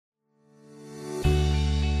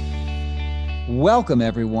Welcome,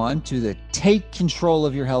 everyone, to the Take Control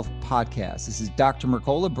of Your Health podcast. This is Dr.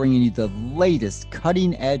 Mercola bringing you the latest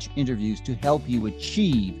cutting-edge interviews to help you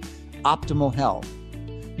achieve optimal health.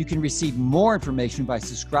 You can receive more information by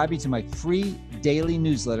subscribing to my free daily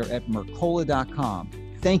newsletter at Mercola.com.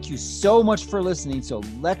 Thank you so much for listening. So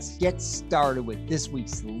let's get started with this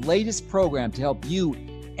week's latest program to help you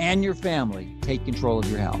and your family take control of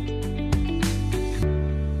your health.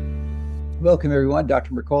 Welcome, everyone.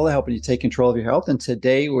 Dr. Mercola helping you take control of your health. And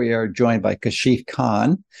today we are joined by Kashif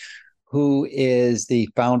Khan, who is the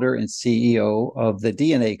founder and CEO of the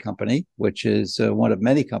DNA Company, which is one of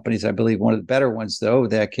many companies, I believe one of the better ones, though,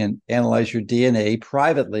 that can analyze your DNA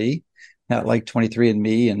privately, not like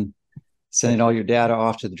 23andMe and sending all your data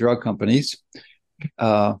off to the drug companies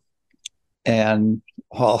and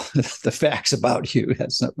all the facts about you,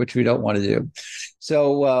 which we don't want to do.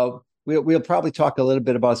 So we'll probably talk a little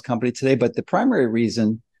bit about his company today, but the primary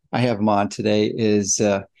reason I have him on today is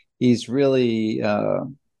he's really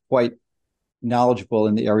quite knowledgeable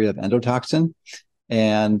in the area of endotoxin.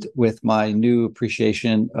 And with my new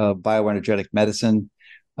appreciation of bioenergetic medicine,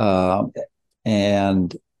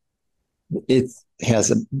 and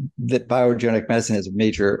that bioenergetic medicine has a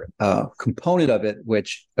major component of it,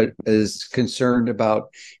 which is concerned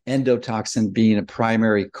about endotoxin being a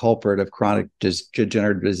primary culprit of chronic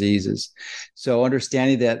degenerative diseases. So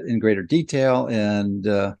understanding that in greater detail and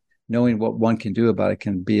knowing what one can do about it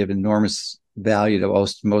can be of enormous value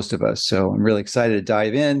to most of us. So I'm really excited to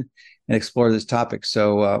dive in and explore this topic.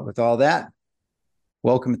 So with all that,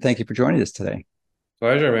 welcome and thank you for joining us today.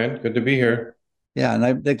 Pleasure, man. Good to be here. Yeah, and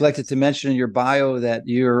I neglected to mention in your bio that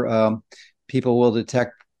your people will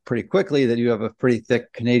detect pretty quickly that you have a pretty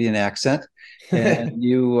thick Canadian accent, and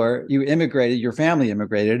your family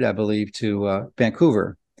immigrated, I believe, to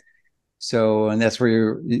Vancouver. So, and that's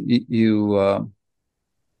where you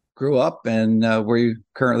grew up and where you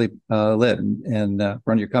currently live and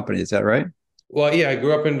run your company. Is that right? Well, yeah, I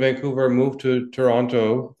grew up in Vancouver, moved to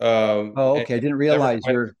Toronto. Oh, okay. I didn't realize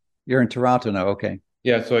you're in Toronto now. Okay.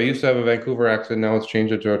 Yeah, so I used to have a Vancouver accent. Now it's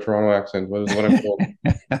changed it to a Toronto accent. Was what I'm told.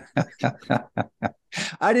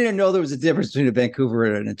 I didn't know there was a difference between a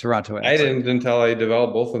Vancouver and a Toronto I accent. didn't until I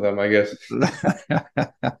developed both of them, I guess.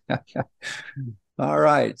 All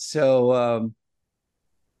right. So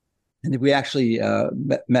and we actually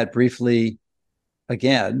met briefly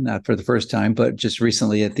again, not for the first time, but just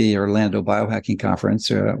recently at the Orlando Biohacking Conference,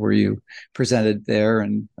 where you presented there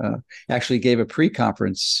and actually gave a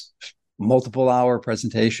pre-conference multiple-hour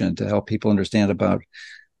presentation to help people understand about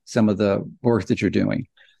some of the work that you're doing.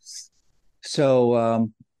 So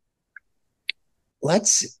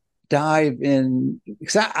let's dive in.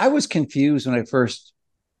 Because I was confused when I first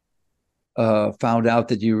found out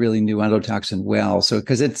that you really knew endotoxin well. So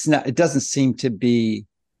because it doesn't seem to be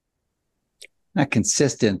not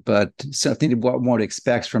consistent, but something that one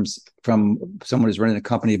expects from someone who's running a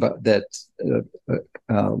company, but that's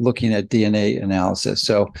looking at DNA analysis.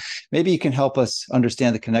 So maybe you can help us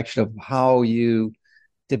understand the connection of how you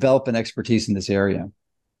develop an expertise in this area.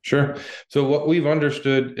 Sure. So what we've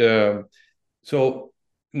understood, so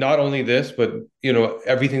not only this, but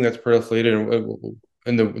everything that's proliferated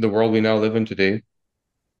in the world we now live in today.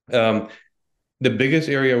 The biggest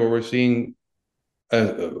area where we're seeing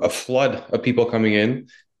a flood of people coming in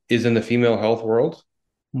is in the female health world.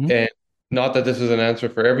 Mm-hmm. And not that this is an answer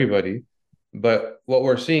for everybody, but what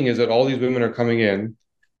we're seeing is that all these women are coming in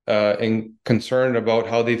and concerned about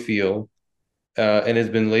how they feel, and has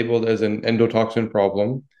been labeled as an endotoxin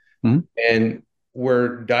problem. Mm-hmm. And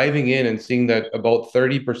we're diving in and seeing that about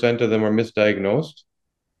 30% of them are misdiagnosed,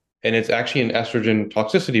 and it's actually an estrogen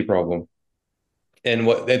toxicity problem. And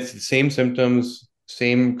it's the same symptoms,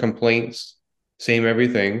 same complaints, same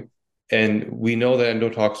everything. And we know that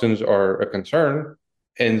endotoxins are a concern.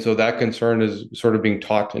 And so that concern is sort of being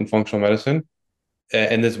taught in functional medicine.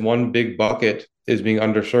 And this one big bucket is being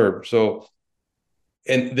underserved. So,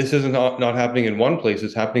 and this is not happening in one place,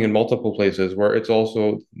 it's happening in multiple places where it's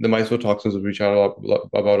also the mycotoxins, which we chat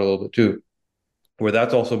about a little bit too, where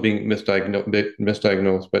that's also being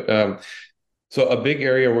misdiagnosed. But so a big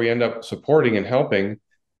area where we end up supporting and helping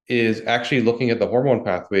is actually looking at the hormone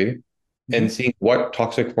pathway and seeing what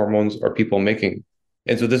toxic hormones are people making.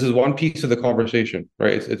 And so this is one piece of the conversation,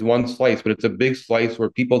 right? It's one slice, but it's a big slice where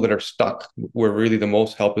people that are stuck, where really the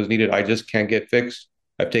most help is needed. I just can't get fixed.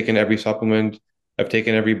 I've taken every supplement. I've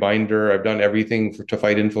taken every binder. I've done everything to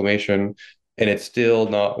fight inflammation, and it's still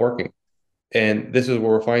not working. And this is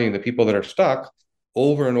where we're finding the people that are stuck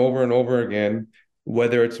over and over and over again,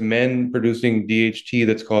 whether it's men producing DHT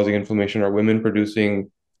that's causing inflammation or women producing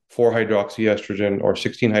 4-hydroxyestrogen or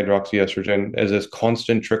 16-hydroxyestrogen as this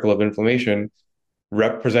constant trickle of inflammation,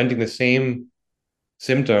 representing the same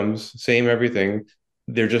symptoms, same everything.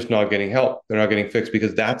 They're just not getting help. They're not getting fixed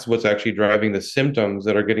because that's what's actually driving the symptoms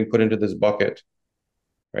that are getting put into this bucket.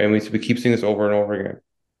 Right. And we keep seeing this over and over again.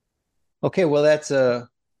 Okay, well,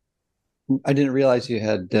 I didn't realize you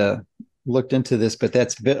had looked into this, but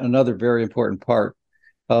that's another very important part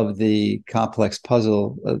of the complex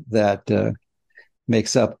puzzle that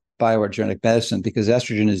makes up bioorganic medicine, because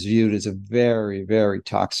estrogen is viewed as a very, very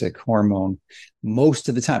toxic hormone most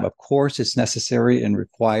of the time. Of course, it's necessary and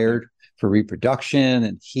required for reproduction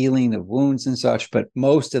and healing of wounds and such, but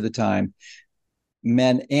most of the time,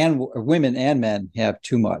 women and men have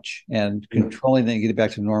too much, and controlling them and getting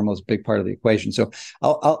back to normal is a big part of the equation. So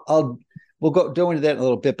we'll go into that in a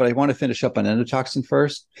little bit, but I want to finish up on endotoxin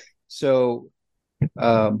first. So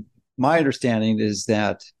my understanding is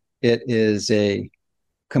that it is a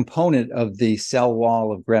component of the cell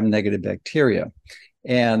wall of gram-negative bacteria.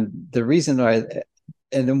 And the reason and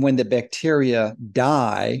then when the bacteria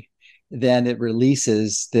die, then it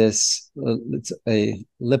releases this, it's a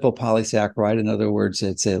lipopolysaccharide. In other words,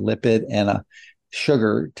 it's a lipid and a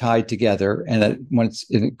sugar tied together. And once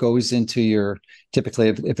it goes into your, typically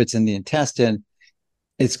if it's in the intestine,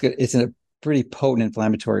 it's a pretty potent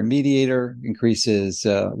inflammatory mediator, increases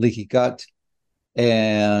leaky gut,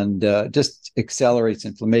 and just accelerates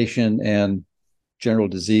inflammation and general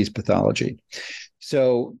disease pathology.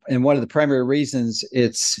 So, and one of the primary reasons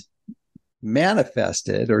it's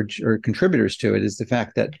manifested or contributors to it is the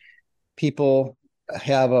fact that people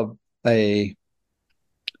have a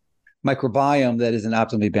microbiome that isn't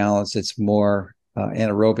optimally balanced. It's more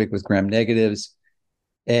anaerobic with gram negatives,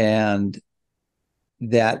 and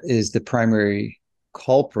that is the primary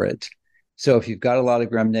culprit. So if you've got a lot of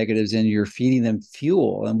gram negatives and you're feeding them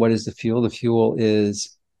fuel, and what is the fuel? The fuel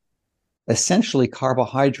is essentially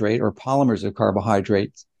carbohydrate or polymers of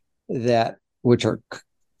carbohydrates which are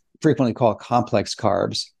frequently called complex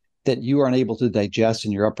carbs, that you are unable to digest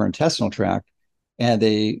in your upper intestinal tract, and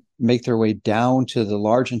they make their way down to the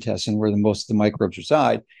large intestine where most of the microbes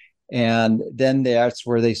reside. And then that's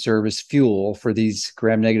where they serve as fuel for these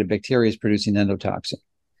gram-negative bacteria producing endotoxin.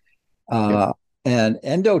 And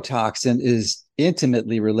endotoxin is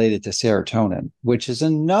intimately related to serotonin, which is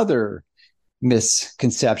another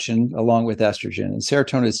misconception along with estrogen. And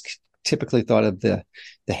serotonin is typically thought of the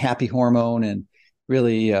happy hormone, and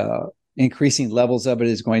really increasing levels of it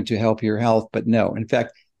is going to help your health. But no, in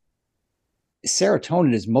fact,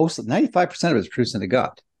 serotonin is 95% of it is produced in the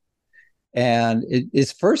gut. And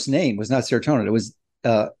its first name was not serotonin.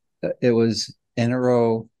 It was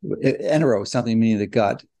enero, something meaning the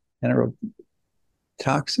gut. Endotoxin,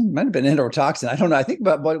 might have been endotoxin. I don't know. I think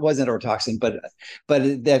about what was endotoxin, but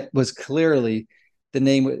that was clearly the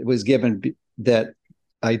name was given that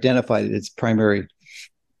identified its primary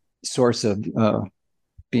source of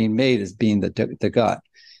being made as being the gut.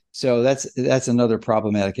 So that's another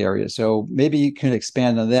problematic area. So maybe you can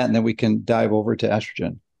expand on that, and then we can dive over to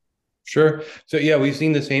estrogen. Sure. So yeah, we've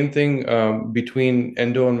seen the same thing between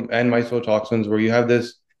endo and mycotoxins, where you have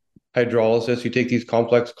this hydrolysis. You take these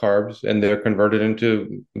complex carbs and they're converted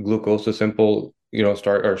into glucose, a simple,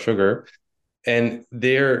 starch or sugar, and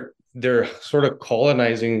they're sort of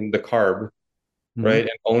colonizing the carb, right,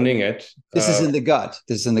 and owning it. This is in the gut.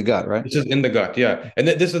 This is in the gut, right? This is in the gut, yeah. And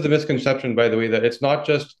this is the misconception, by the way, that it's not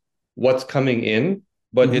just what's coming in,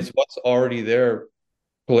 but it's what's already there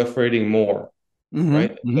proliferating more.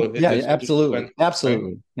 Right. So Yeah, absolutely. Absolutely.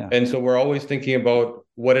 Right? Yeah. And so we're always thinking about,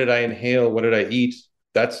 what did I inhale? What did I eat?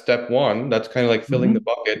 That's step one. That's kind of like filling the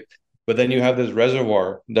bucket. But then you have this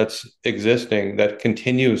reservoir that's existing that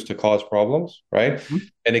continues to cause problems, right?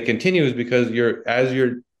 And it continues because as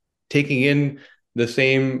you're taking in the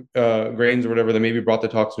same grains or whatever that maybe brought the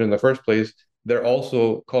toxin in the first place, they're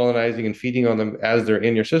also colonizing and feeding on them as they're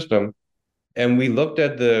in your system. And we looked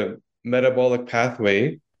at the metabolic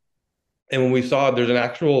pathway, and when we saw there's an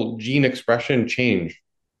actual gene expression change.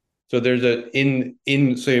 So there's in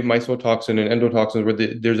say mycotoxin and endotoxins, where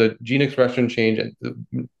there's a gene expression change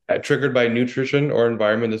triggered by nutrition or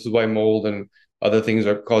environment. This is why mold and other things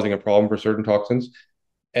are causing a problem for certain toxins.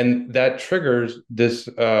 And that triggers this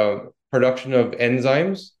production of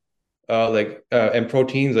enzymes and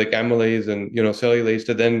proteins like amylase and cellulase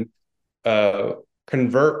to then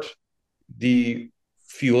convert the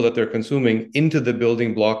fuel that they're consuming into the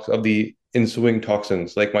building blocks of the ensuing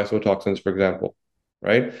toxins, like mycotoxins, for example,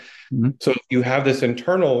 right? So you have this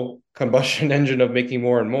internal combustion engine of making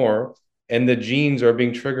more and more, and the genes are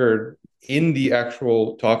being triggered in the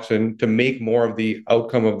actual toxin to make more of the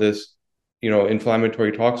outcome of this,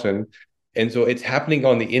 inflammatory toxin. And so it's happening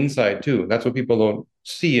on the inside too. That's what people don't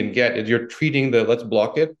see and get is you're treating the let's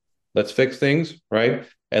block it, let's fix things, right?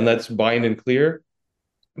 And let's bind and clear.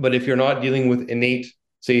 But if you're not dealing with innate,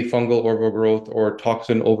 say, fungal overgrowth or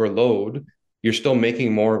toxin overload, you're still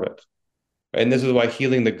making more of it. And this is why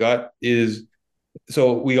healing the gut is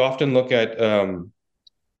so we often look at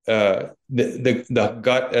the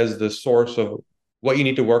gut as the source of what you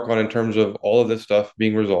need to work on in terms of all of this stuff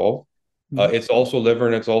being resolved. Mhm. It's also liver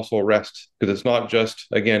and it's also rest because it's not just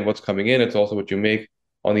again what's coming in; it's also what you make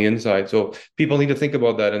on the inside. So people need to think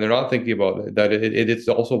about that, and they're not thinking about it. That it's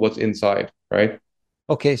also what's inside, right?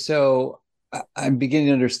 Okay, so I'm beginning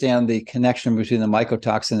to understand the connection between the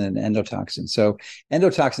mycotoxin and endotoxin. So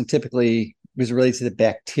endotoxin typically is related to the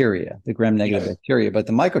bacteria, the gram-negative Yes. bacteria, but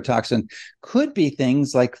the mycotoxin could be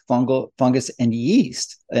things like fungus, and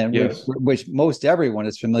yeast, and Yes. which most everyone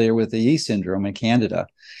is familiar with the yeast syndrome in Candida.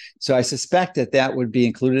 So I suspect that that would be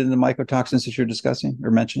included in the mycotoxins that you're discussing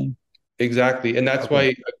or mentioning. Exactly. And that's Okay.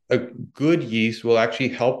 why a good yeast will actually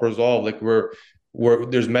help resolve. Like we're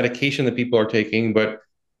there's medication that people are taking, but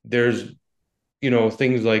there's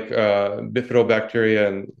things like bifidobacteria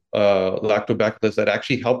and lactobacillus that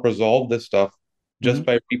actually help resolve this stuff Mm-hmm. just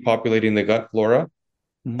by repopulating the gut flora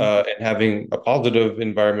Mm-hmm. and having a positive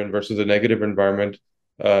environment versus a negative environment.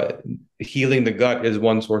 Uh, Healing the gut is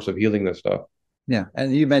one source of healing this stuff. Yeah,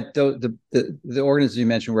 and you meant the organisms you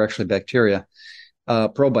mentioned were actually bacteria,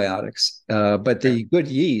 probiotics. But Yeah. the good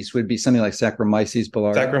yeast would be something like Saccharomyces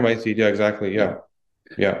boulardii. Saccharomyces, yeah, exactly. Yeah,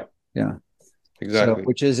 Yeah, yeah, yeah. So, exactly.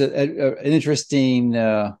 which is an interesting.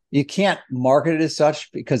 You can't market it as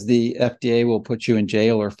such because the FDA will put you in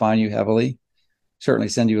jail or fine you heavily. Certainly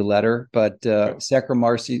send you a letter. But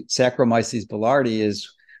Saccharomyces boulardii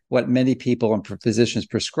is what many people and physicians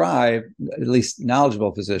prescribe, at least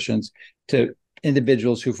knowledgeable physicians, to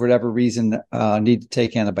individuals who, for whatever reason, need to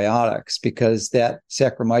take antibiotics because that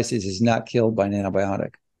Saccharomyces is not killed by an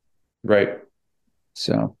antibiotic. Right.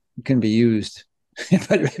 So it can be used.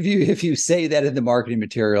 But if you say that in the marketing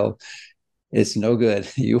material, it's no good.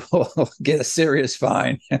 You will get a serious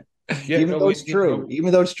fine, Yeah, even no, though it's true.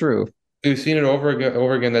 Even though it's true. we've seen it over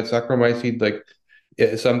again that Saccharomyces,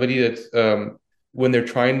 like somebody that's when they're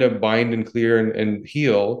trying to bind and clear and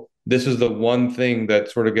heal, this is the one thing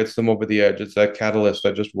that sort of gets them over the edge. It's that catalyst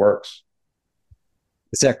that just works.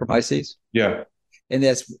 The Saccharomyces, Yeah. and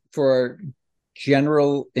that's for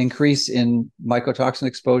general increase in mycotoxin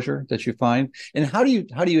exposure that you find. And how do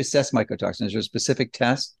you assess mycotoxin? Is there a specific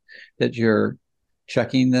test that you're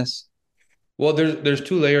checking this? Well, there's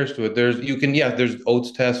two layers to it. There's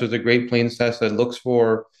oats test, there's a Great Plains test that looks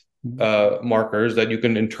for Mm-hmm. markers that you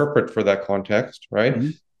can interpret for that context, right? Mm-hmm.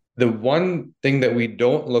 The one thing that we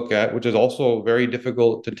don't look at, which is also very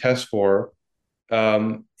difficult to test for,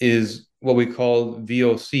 is what we call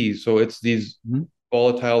VOCs. So it's these Mm-hmm.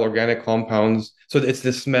 volatile organic compounds. So it's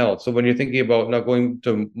the smell. So when you're thinking about not going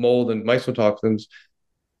to mold and mycotoxins,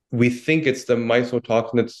 we think it's the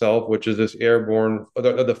mycotoxin itself, which is this airborne,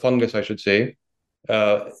 the fungus, I should say.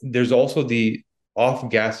 There's also the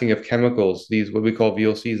off-gassing of chemicals, these what we call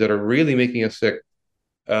VOCs, that are really making us sick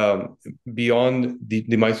beyond the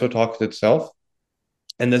mycotoxin itself.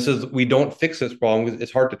 And this is, we don't fix this problem because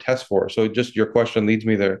it's hard to test for. So just your question leads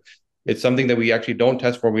me there. It's something that we actually don't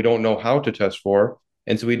test for. We don't know how to test for.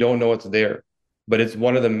 And so we don't know it's there. But it's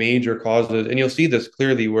one of the major causes. And you'll see this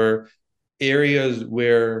clearly where areas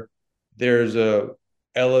where there's a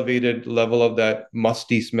elevated level of that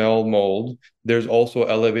musty smell mold, there's also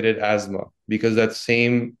elevated asthma because that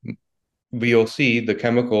same VOC, the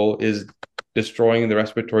chemical, is destroying the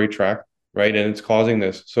respiratory tract, right? And it's causing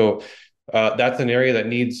this. So that's an area that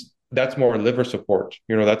needs that's more liver support.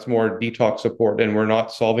 That's more detox support, and we're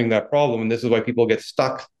not solving that problem. And this is why people get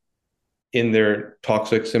stuck in their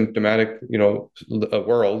toxic, symptomatic,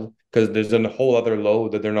 world because there's a whole other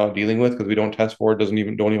load that they're not dealing with because we don't test for it, don't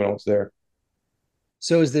even know it's there.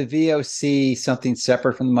 So is the VOC something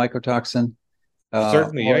separate from the mycotoxin?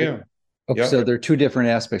 Certainly, yeah, Or yeah, okay, yeah. so there are two different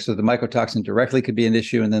aspects. So the mycotoxin directly could be an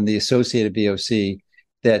issue, and then the associated VOC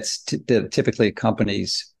that typically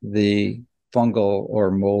accompanies the fungal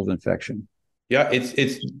or mold infection. Yeah, it's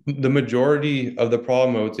the majority of the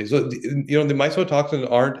problem, I would say. So, the mycotoxins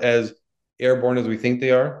aren't as airborne as we think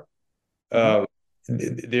they are. Mhm. Uh,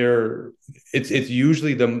 they're it's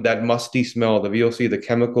usually that musty smell, the VOC, the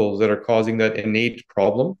chemicals that are causing that innate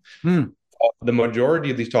problem. Hmm. The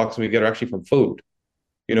majority of these toxins we get are actually from food.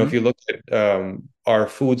 If Mhm. you look at our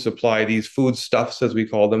food supply, these food stuffs, as we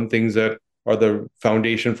call them, things that are the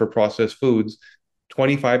foundation for processed foods,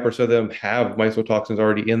 25% of them have mycotoxins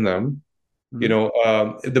already in them.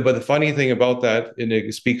 Mhm. But the funny thing about that, and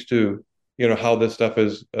it speaks to how this stuff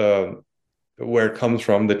is. where it comes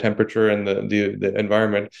from, the temperature and the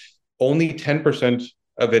environment. Only 10%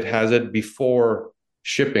 of it has it before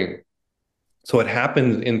shipping. So it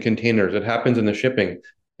happens in containers, it happens in the shipping.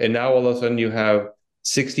 And now all of a sudden you have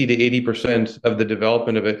 60 to 80% of the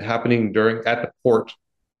development of it happening during at the port,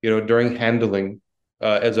 during handling,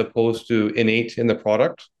 as opposed to innate in the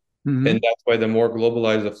product. And Hmm. that's why the more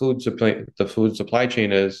globalized the food supply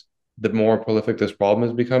chain is, the more prolific this problem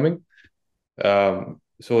is becoming.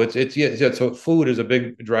 So it's yeah, so food is a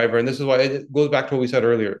big driver, and this is why it goes back to what we said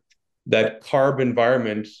earlier, that carb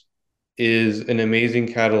environment is an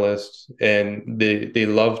amazing catalyst, and they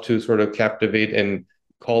love to sort of captivate and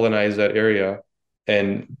colonize that area,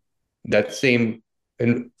 and that same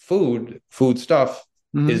and food stuff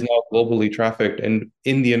is Hmm. now globally trafficked and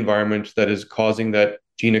in the environment that is causing that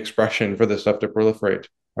gene expression for the stuff to proliferate,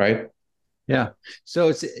 right? Yeah. So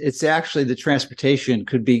it's actually the transportation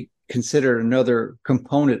could be considered another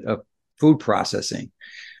component of food processing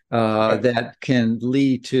Yeah. that can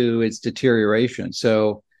lead to its deterioration.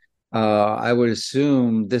 So I would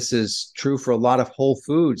assume this is true for a lot of whole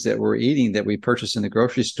foods that we're eating that we purchase in the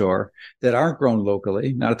grocery store that aren't grown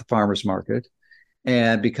locally, not at the farmer's market.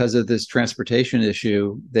 And because of this transportation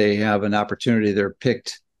issue, they have an opportunity. They're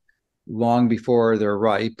picked long before they're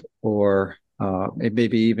ripe, or it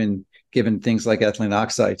maybe even given things like ethylene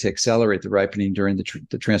oxide to accelerate the ripening during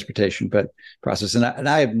the transportation but process. And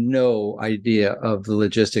I have no idea of the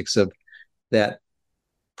logistics of that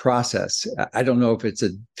process. I don't know if it's a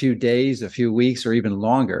few days, a few weeks, or even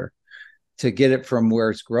longer to get it from where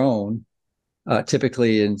it's grown,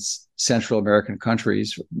 typically in Central American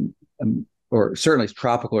countries, or certainly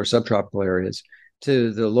tropical or subtropical areas,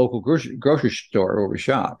 to the local grocery store where we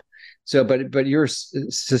shop. So, but your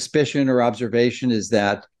suspicion or observation is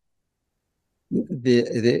that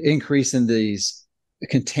the increase in these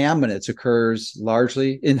contaminants occurs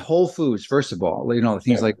largely in whole foods. First of all, things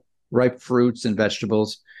Yeah. like ripe fruits and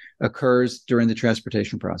vegetables occurs during the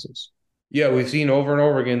transportation process. Yeah, we've seen over and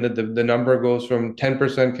over again that the number goes from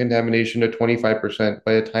 10% contamination to 25%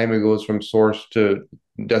 by the time it goes from source to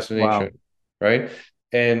Wow. destination, right?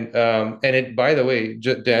 And it, by the way,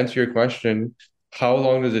 just to answer your question, how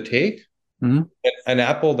long does it take? Mm-hmm. An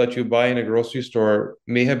apple that you buy in a grocery store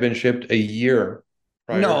may have been shipped a year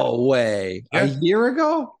prior. No way. A Yeah, year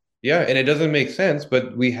ago? yeah, and it doesn't make sense,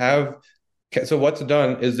 but we have. So what's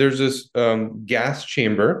done is there's this gas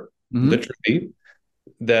chamber, Mm-hmm. literally,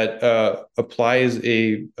 that applies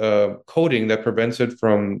a coating that prevents it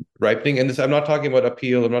from ripening. And this, I'm not talking about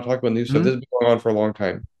appeal. I'm not talking about new stuff. This Mm-hmm. has been going on for a long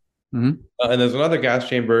time. Mm-hmm. And there's another gas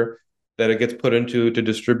chamber that it gets put into to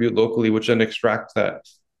distribute locally, which then extracts that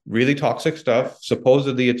really toxic stuff.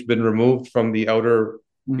 Supposedly, it's been removed from the outer,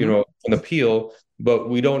 Mm-hmm. from the peel, but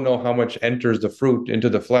we don't know how much enters the fruit into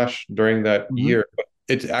the flesh during that Mm-hmm. year. But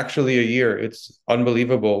it's actually a year. It's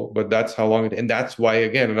unbelievable, but that's how long and that's why,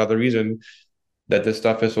 again, another reason that this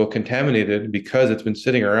stuff is so contaminated, because it's been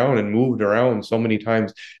sitting around and moved around so many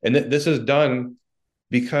times. And this is done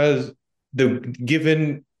because the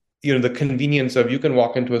given the convenience of, you can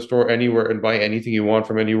walk into a store anywhere and buy anything you want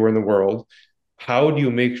from anywhere in the world. How do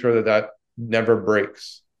you make sure that that never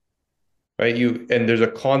breaks, right? And there's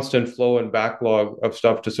a constant flow and backlog of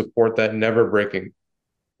stuff to support that never breaking,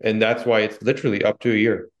 and that's why it's literally up to a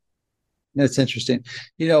year. That's interesting.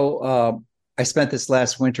 You know, uh, I spent this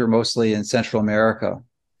last winter mostly in Central America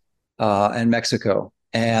and Mexico,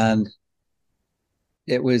 and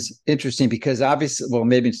it was interesting because obviously, well,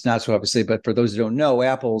 maybe it's not so obviously, but for those who don't know,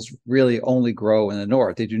 apples really only grow in the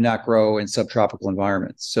north. They do not grow in subtropical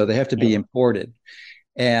environments, so they have to Yeah. be imported.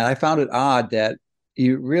 And I found it odd that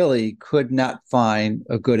you really could not find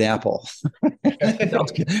a good apple.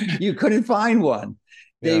 You couldn't find one.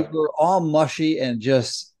 They Yeah. were all mushy and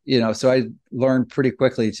just, so I learned pretty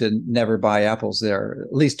quickly to never buy apples there,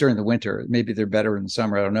 at least during the winter. Maybe they're better in the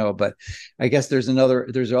summer. I don't know. But I guess has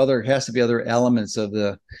to be other elements of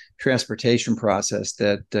the transportation process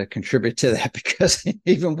that contribute to that because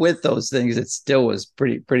even with those things, it still was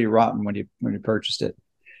pretty rotten when you purchased it.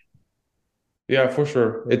 Yeah, for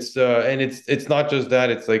sure. It's not just that.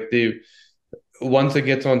 It's like the once it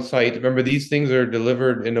gets on site, remember these things are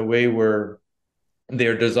delivered in a way where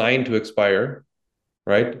they're designed to expire,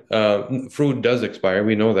 right? Fruit does expire,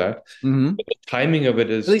 we know that. Mm-hmm. But the timing of it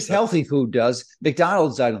At is, least healthy food does.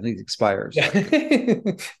 McDonald's, I don't think expires. yeah,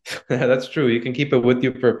 that's true. You can keep it with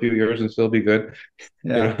you for a few years and still be good,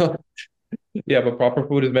 you Yeah. know. Yeah, but proper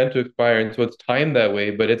food is meant to expire, and so it's timed that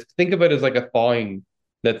way. But it's think of it as like a thawing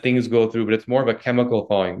that things go through, but it's more of a chemical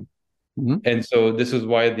thawing. Mm-hmm. And so this is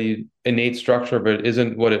why the innate structure of it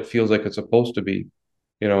isn't what it feels like it's supposed to be,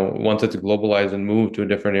 once it's globalized and moved to a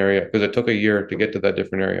different area, because it took a year to get to that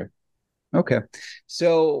different area. Okay.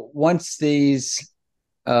 So once these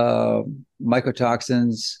uh,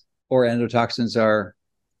 mycotoxins or endotoxins are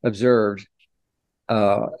observed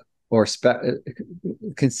uh, or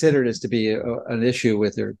considered as to be an issue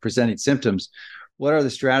with their presenting symptoms, what are the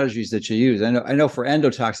strategies that you use? I know for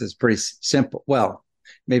endotoxins it's pretty simple. Well,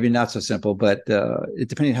 maybe not so simple, but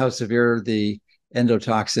depending how severe the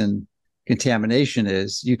endotoxin contamination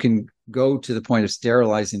is, you can go to the point of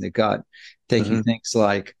sterilizing the gut, taking Hmm. things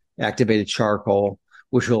like activated charcoal,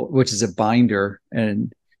 which is a binder,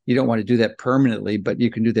 and you don't want to do that permanently, but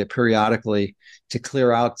you can do that periodically to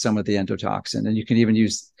clear out some of the endotoxin. And you can even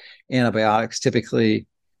use antibiotics, typically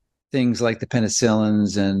things like the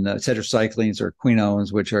penicillins and tetracyclines or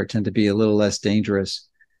quinones, which tend to be a little less dangerous.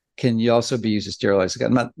 Can you also be used to sterilize the gut?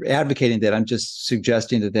 I'm not advocating that. I'm just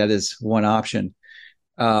suggesting that that is one option.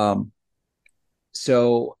 Um,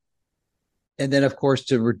 so and then of course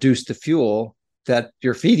to reduce the fuel that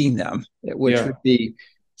you're feeding them, which Yeah. would be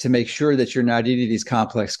to make sure that you're not eating these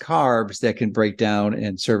complex carbs that can break down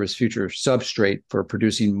and serve as future substrate for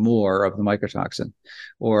producing more of the mycotoxin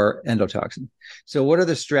or endotoxin. So what are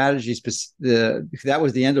the strategies? That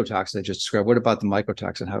was the endotoxin I just described. What about the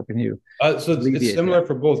mycotoxin? How can you So it's alleviate that? similar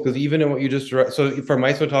for both because even in what you just so for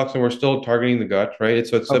mycotoxin, we're still targeting the gut, right?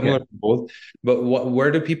 So it's Okay. similar for both. But where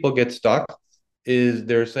do people get stuck? Is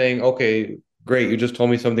they're saying, okay, great, you just told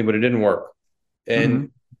me something, but it didn't work. Mm-hmm.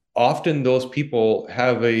 And often those people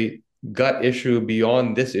have a gut issue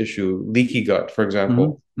beyond this issue, leaky gut, for Mm-hmm.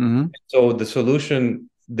 example. Mm-hmm. So the solution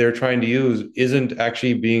they're trying to use isn't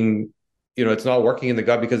actually being, it's not working in the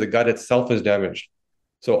gut because the gut itself is damaged.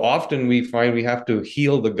 So often we find we have to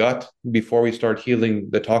heal the gut before we start healing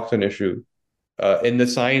the toxin issue. And the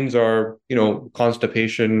signs are,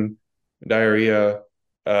 constipation, diarrhea.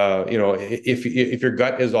 If your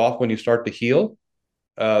gut is off when you start to heal,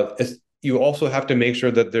 you also have to make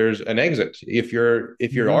sure that there's an exit. If you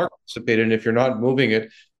Mm-hmm. are constipated and if you're not moving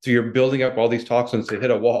it, so you're building up all these toxins to hit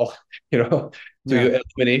a wall, you know. So Yeah. your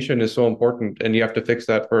elimination is so important, and you have to fix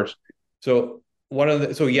that first. So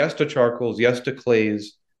so yes to charcoals, yes to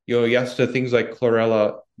clays, yes to things like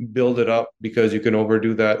chlorella. Build it up because you can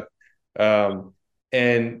overdo that. Um,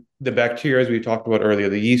 and the bacteria, as we talked about earlier,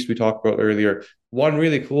 the yeast we talked about earlier. One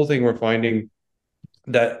really cool thing we're finding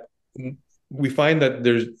that we find that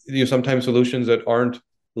there's sometimes solutions that aren't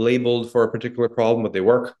labeled for a particular problem, but they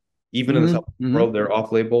work. Even in the Mm-hmm. supplement Mm-hmm. world, they're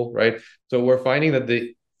off label, right? So we're finding that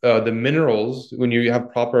the minerals, when you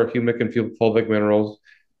have proper humic and fulvic minerals,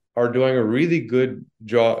 are doing a really good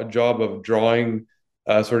job of drawing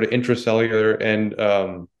sort of intracellular and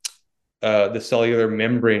the cellular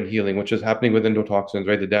membrane healing, which is happening with endotoxins,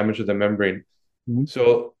 right? The damage of the membrane. Mm-hmm.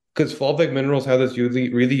 So, because fulvic minerals have this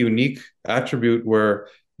really unique attribute where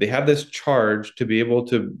they have this charge to be able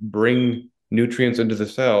to bring nutrients into the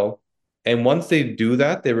cell. And once they do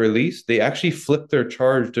that, they actually flip their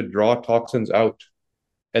charge to draw toxins out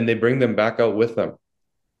and they bring them back out with them.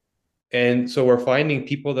 And so we're finding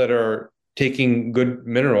people that are taking good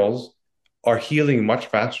minerals are healing much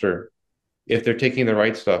faster if they're taking the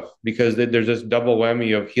right stuff because there's this double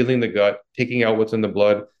whammy of healing the gut, taking out what's in the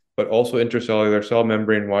blood, but also intracellular cell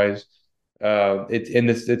membrane wise.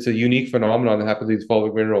 It's a unique phenomenon that happens with these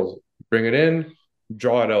fulvic minerals. Bring it in,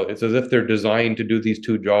 draw it out. It's as if they're designed to do these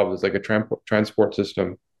two jobs. It's like a transport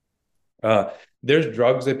system. Uh, there's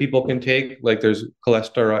drugs that people can take, like there's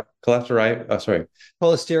sorry,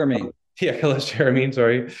 Cholestyramine. yeah, cholestyramine,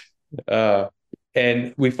 sorry. Uh,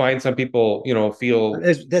 and we find some people, feel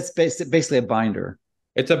That's basically a binder.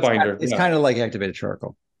 it's a binder. It's Yeah. kind of like activated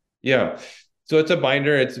charcoal. Yeah. So it's a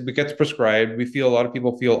binder. It gets prescribed. We feel a lot of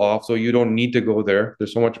people feel off, so you don't need to go there.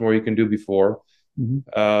 There's so much more you can do before.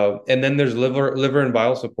 Mm-hmm. And then there's liver and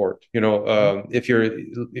bile support. If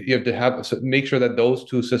you have to make sure that those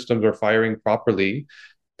two systems are firing properly.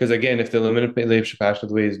 Because again, if the elimination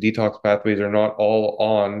pathways, detox pathways are not all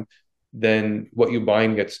on, then what you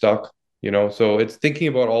bind gets stuck. So it's thinking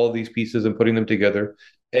about all of these pieces and putting them together,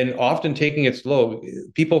 and often taking it slow.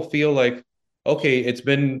 People feel like, okay, it's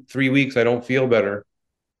been 3 weeks, I don't feel better.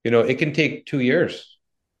 It can take 2 years.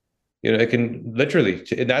 It can literally,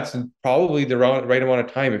 and that's probably the right amount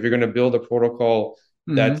of time if you're going to build a protocol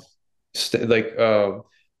Mm-hmm. that's like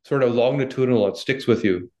sort of longitudinal, it sticks with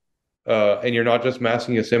you, and you're not just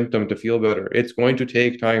masking a symptom to feel better. It's going to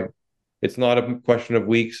take time. It's not a question of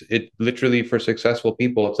weeks. It literally, for successful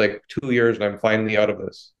people, it's like 2 years and I'm finally out of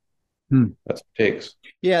this. Hmm. That's what it takes.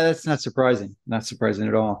 Yeah, that's not surprising. Not surprising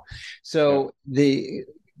at all. Yeah. So the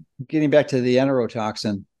getting back to the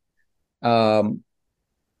enterotoxin, um,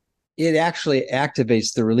 it actually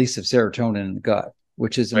activates the release of serotonin in the gut,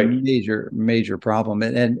 which is a Right. major problem.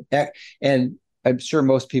 And I'm sure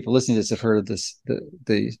most people listening to this have heard of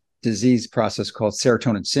the disease process called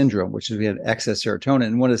serotonin syndrome, which is we have excess serotonin.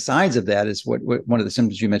 And one of the signs of that is what one of the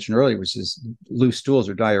symptoms you mentioned earlier, which is loose stools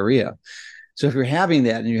or diarrhea. So if you're having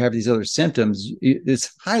that and you have these other symptoms,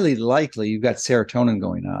 it's highly likely you've got serotonin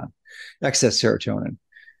going on, excess serotonin,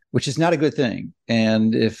 which is not a good thing.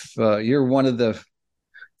 And if you're one of the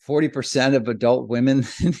 40% of adult women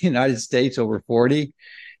in the United States over 40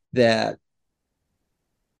 that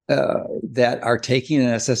that are taking an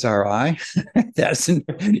SSRI,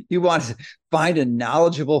 you want to find a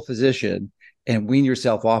knowledgeable physician and wean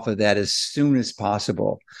yourself off of that as soon as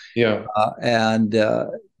possible. Yeah. And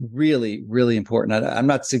really, really important. I'm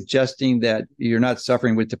not suggesting that you're not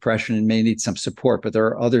suffering with depression and may need some support, but there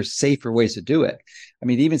are other safer ways to do it. I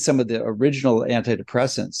mean, even some of the original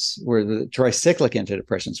antidepressants were the tricyclic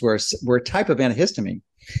antidepressants, were a type of antihistamine.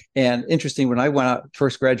 And interesting, when I went out,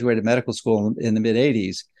 first graduated medical school in the mid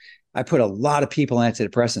 80s, I put a lot of people on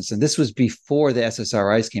antidepressants. And this was before the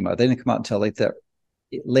SSRIs came out. They didn't come out until like the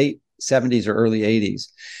late 70s or early 80s.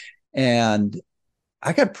 And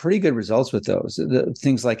I got pretty good results with those.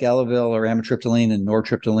 Things like Elavil or amitriptyline and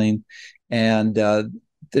nortriptyline. And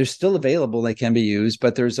they're still available. They can be used,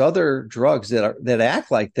 but there's other drugs that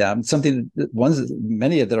act like them.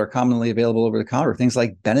 Many of that are commonly available over the counter. Things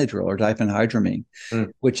like Benadryl or diphenhydramine,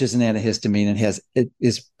 which is an antihistamine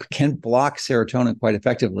and can block serotonin quite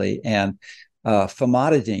effectively. And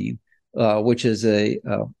famotidine, which is a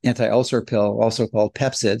anti-ulcer pill, also called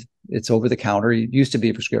Pepcid. It's over the counter. It used to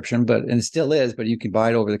be a prescription, and it still is, but you can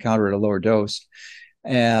buy it over the counter at a lower dose.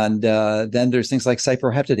 And then there's things like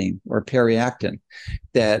cyproheptadine or Periactin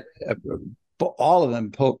that all of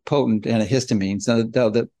them potent antihistamines. Now,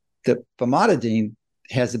 the famotidine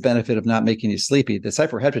has the benefit of not making you sleepy. The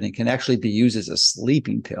cyproheptadine can actually be used as a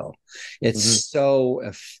sleeping pill. It's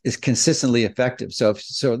it's consistently effective. So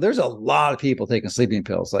there's a lot of people taking sleeping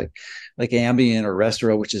pills like Ambien or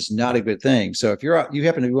Resveratrol, which is not a good thing. So if you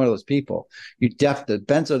happen to be one of those people, the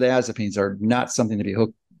benzodiazepines are not something to be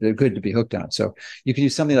hooked. They're good to be hooked on. So you can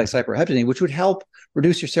use something like cyproheptadine, which would help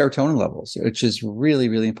reduce your serotonin levels, which is really,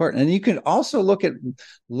 really important. And you can also look at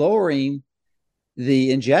lowering the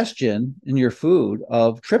ingestion in your food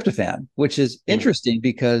of tryptophan, which is interesting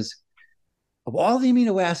because of all the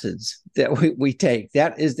amino acids that we take,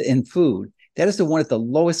 that is in food, that is the one at the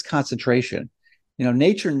lowest concentration.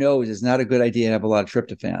 Nature knows it's not a good idea to have a lot of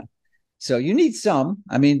tryptophan. So you need some,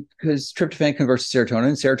 because tryptophan converts to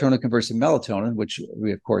serotonin converts to melatonin, which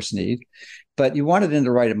we of course need, but you want it in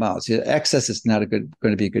the right amounts. Excess is not going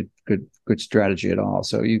to be a good strategy at all.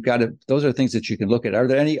 So those are things that you can look at. Are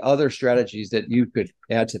there any other strategies that you could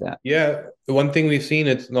add to that? Yeah. The one thing we've seen,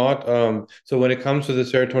 it's not, so when it comes to the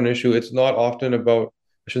serotonin issue, it's not often about,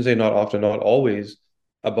 I shouldn't say not often, not always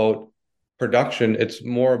about production. It's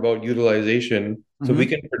more about utilization. So we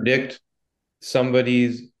can predict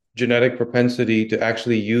somebody's genetic propensity to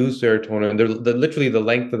actually use serotonin, literally the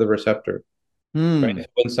length of the receptor. Right? So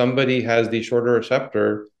when somebody has the shorter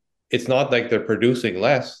receptor, it's not like they're producing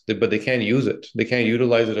less, but they can't use it. They can't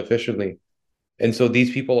utilize it efficiently. And so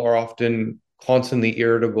these people are often constantly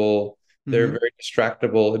irritable. They're very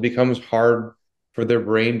distractible. It becomes hard for their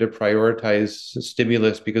brain to prioritize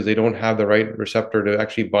stimulus because they don't have the right receptor to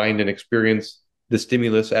actually bind and experience the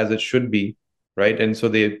stimulus as it should be. Right. And so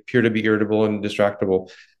they appear to be irritable and distractible.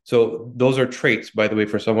 So those are traits, by the way,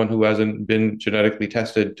 for someone who hasn't been genetically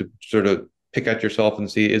tested to sort of pick at yourself and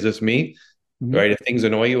see, is this me? Right? If things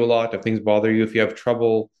annoy you a lot, if things bother you, if you have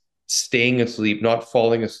trouble staying asleep, not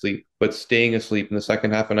falling asleep, but staying asleep in the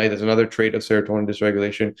second half of the night, there's another trait of serotonin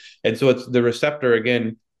dysregulation. And so it's the receptor,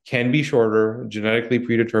 again, can be shorter, genetically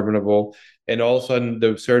predeterminable. And all of a sudden,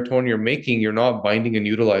 the serotonin you're making, you're not binding and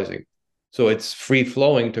utilizing. So it's free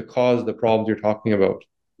flowing to cause the problems you're talking about.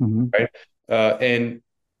 Right? And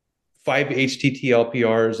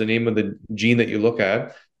 5-HTT-LPR is the name of the gene that you look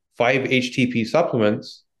at. 5-HTP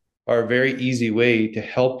supplements are a very easy way to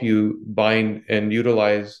help you bind and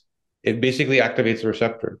utilize. It basically activates the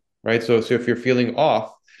receptor, right? So if you're feeling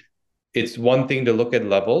off, it's one thing to look at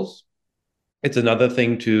levels. It's another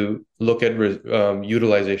thing to look at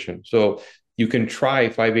utilization. So you can try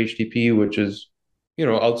 5-HTP, which is,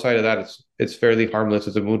 outside of that, it's fairly harmless.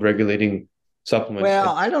 It's a mood regulating supplement.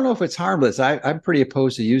 Well, I don't know if it's harmless. I'm pretty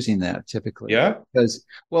opposed to using that typically. Yeah. Because,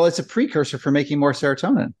 it's a precursor for making more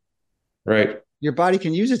serotonin. Right. Your body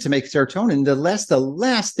can use it to make serotonin. The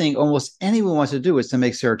last thing almost anyone wants to do is to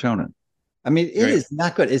make serotonin. It is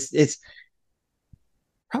not good. It's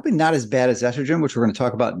probably not as bad as estrogen, which we're going to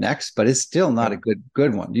talk about next, but it's still not a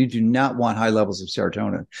good one. You do not want high levels of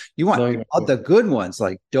serotonin. You want the good ones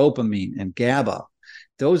like dopamine and GABA.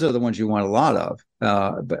 Those are the ones you want a lot of.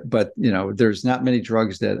 But there's not many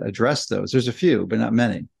drugs that address those. There's a few, but not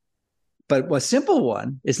many. But a simple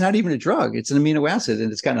one, it's not even a drug. It's an amino acid,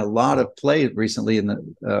 and it's gotten a lot of play recently in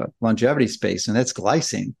the longevity space, and that's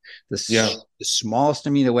glycine. Yeah. The smallest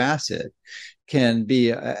amino acid can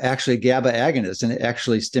be actually a GABA agonist and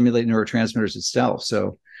actually stimulate neurotransmitters itself.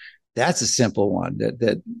 So that's a simple one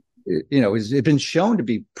that has been shown to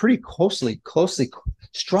be pretty closely,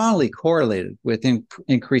 strongly correlated with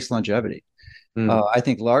increased longevity. I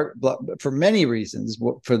think for many reasons,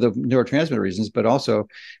 for the neurotransmitter reasons, but also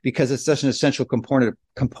because it's such an essential component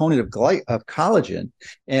of collagen,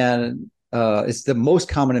 and it's the most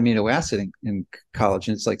common amino acid in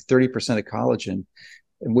collagen. It's like 30% of collagen,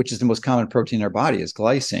 which is the most common protein in our body, is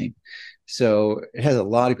glycine. So it has a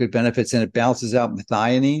lot of good benefits, and it balances out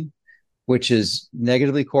methionine, which is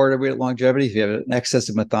negatively correlated with longevity. If you have an excess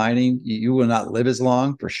of methionine, you will not live as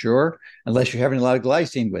long for sure, unless you're having a lot of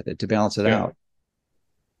glycine with it to balance it out.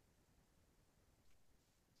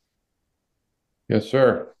 Yes,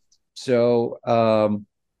 sir. So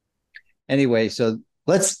anyway, so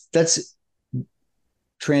let's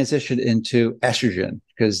transition into estrogen,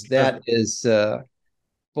 because that is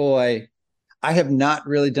boy, I have not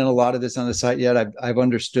really done a lot of this on the site yet. I've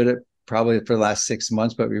understood it probably for the last 6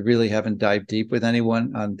 months, but we really haven't dived deep with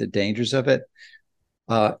anyone on the dangers of it.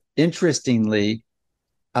 Interestingly,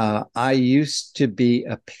 I used to be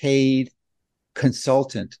a paid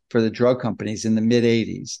consultant for the drug companies in the mid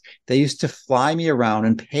 80s. They used to fly me around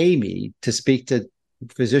and pay me to speak to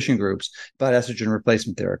physician groups about estrogen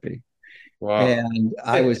replacement therapy. Wow. And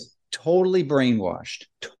I was totally brainwashed.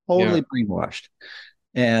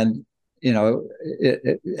 And,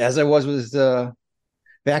 as I was with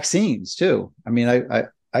vaccines too. I mean,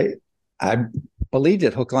 I believed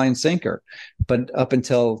it hook, line, sinker, but up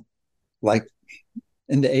until like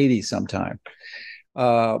in the 80s sometime.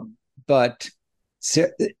 But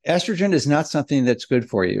estrogen is not something that's good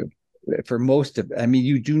for you. For most of, I mean,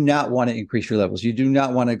 you do not want to increase your levels. You do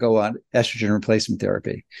not want to go on estrogen replacement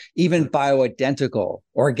therapy, even bioidentical,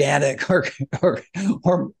 organic, or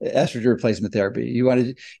estrogen replacement therapy. You want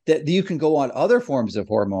to that you can go on other forms of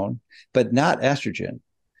hormone, but not estrogen.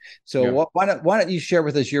 So why don't you share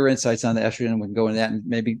with us your insights on the estrogen, and we can go into that and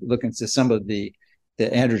maybe look into some of the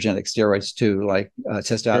androgenic steroids too, like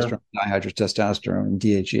testosterone, dihydrotestosterone, and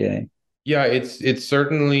DHEA. Yeah, it's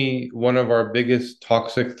certainly one of our biggest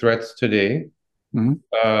toxic threats today,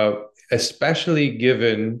 especially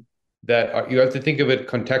given that you have to think of it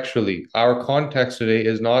contextually. Our context today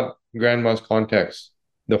is not grandma's context.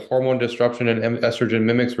 The hormone disruption and estrogen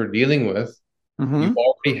mimics we're dealing with, you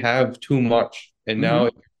already have too much. And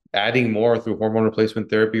now adding more through hormone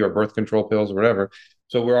replacement therapy or birth control pills or whatever.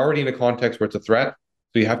 So we're already in a context where it's a threat.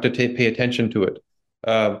 So you have to pay attention to it.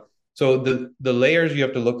 So the layers you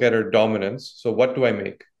have to look at are dominance. So what do I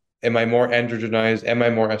make? Am I more androgenized? Am I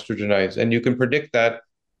more estrogenized? And you can predict that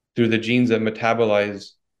through the genes that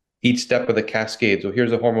metabolize each step of the cascade. So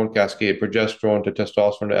here's a hormone cascade, progesterone to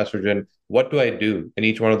testosterone to estrogen. What do I do in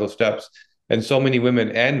each one of those steps? And so many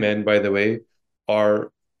women and men, by the way,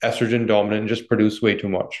 are estrogen dominant and just produce way too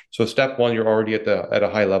much. So step one, you're already at a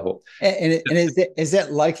high level. And is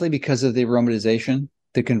that likely because of the aromatization,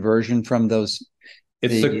 the conversion from those?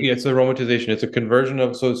 It's the aromatization. It's a conversion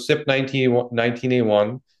of, so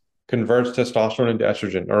CYP19A1 converts testosterone into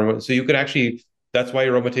estrogen. So you can actually, that's why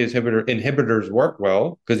aromatase inhibitors work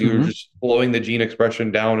well, because you're just slowing the gene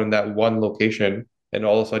expression down in that one location, and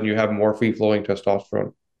all of a sudden you have more free flowing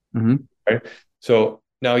testosterone. Right? So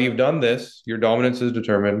now you've done this, your dominance is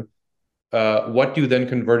determined. What do you then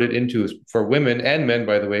convert it into? For women and men,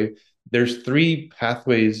 by the way, there's 3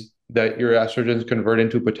 pathways that your estrogens convert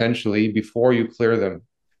into potentially before you clear them.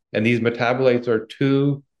 And these metabolites are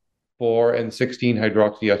 2, 4, and 16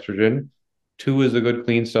 hydroxyestrogen. 2 is the good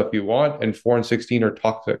clean stuff you want, and 4 and 16 are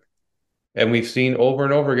toxic. And we've seen over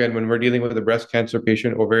and over again when we're dealing with a breast cancer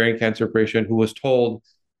patient, ovarian cancer patient who was told,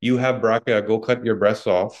 you have BRCA, go cut your breasts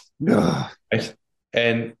off. Right?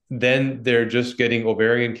 And then they're just getting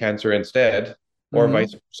ovarian cancer instead, or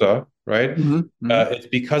vice versa, right? It's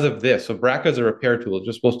because of this. So BRCA is a repair tool. It's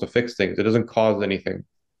just supposed to fix things. It doesn't cause anything.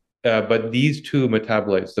 But these 2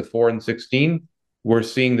 metabolites, the 4 and 16, we're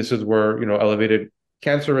seeing this is where, elevated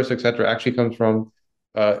cancer risk, et cetera, actually comes from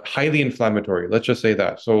highly inflammatory. Let's just say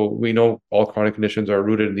that. So we know all chronic conditions are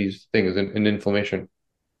rooted in these things, in inflammation.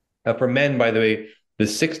 For men, by the way, the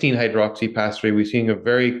 16 hydroxy pathway, we're seeing a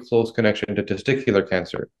very close connection to testicular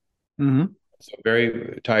cancer. So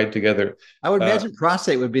very tied together. I would imagine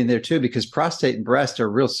prostate would be in there too, because prostate and breast are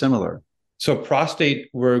real similar. So prostate,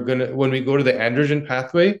 when we go to the androgen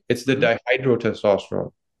pathway, it's the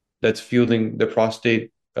dihydrotestosterone that's fueling the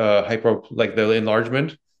prostate like the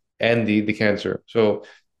enlargement and the cancer. So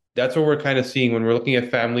that's what we're kind of seeing when we're looking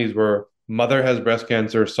at families where mother has breast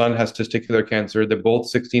cancer, son has testicular cancer. They're both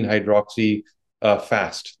 16 hydroxy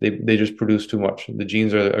fast. They just produce too much. The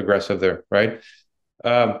genes are aggressive there, right?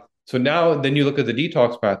 So now then you look at the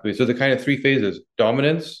detox pathway. So the kind of three phases: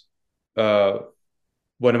 dominance, uh,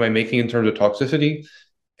 what am I making in terms of toxicity,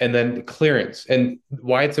 and then clearance. And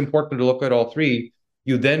why it's important to look at all three,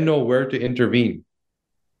 you then know where to intervene,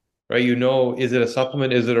 right? You know, is it a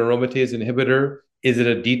supplement? Is it a aromatase inhibitor? Is it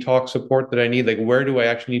a detox support that I need? Like, where do I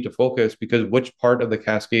actually need to focus? Because which part of the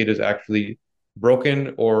cascade is actually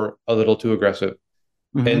broken or a little too aggressive?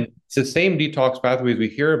 Mm-hmm. And it's the same detox pathways we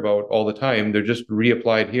hear about all the time. They're just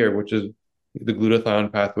reapplied here, which is the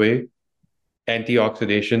glutathione pathway,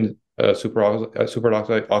 antioxidation,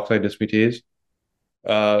 superoxide oxide dismutase,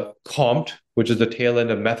 COMT, which is the tail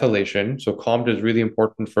end of methylation. So COMT is really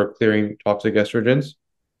important for clearing toxic estrogens.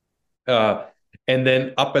 Uh, and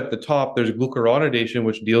then up at the top, there's glucuronidation,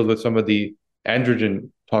 which deals with some of the androgen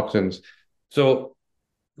toxins. So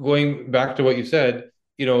going back to what you said,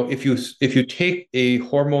 if you take a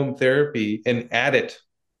hormone therapy and add it,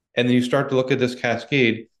 and then you start to look at this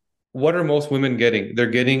cascade, what are most women getting? They're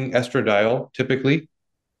getting estradiol typically.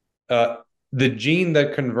 Uh, the gene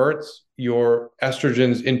that converts your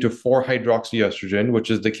estrogens into 4-hydroxyestrogen,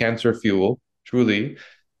 which is the cancer fuel, truly,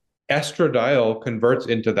 estradiol converts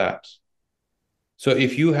into that. So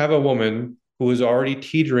if you have a woman who is already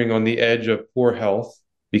teetering on the edge of poor health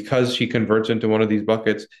because she converts into one of these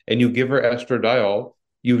buckets and you give her estradiol,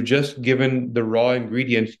 you've just given the raw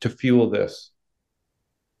ingredient to fuel this.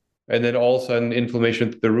 And then all of a sudden,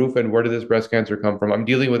 inflammation through the roof. And where did this breast cancer come from? I'm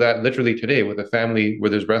dealing with that literally today with a family where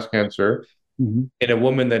there's breast cancer Mm-hmm. in a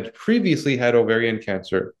woman that previously had ovarian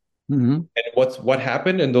cancer. Mm-hmm. And what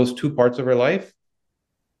happened in those two parts of her life?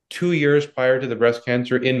 2 years prior to the breast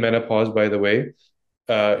cancer, in menopause, by the way,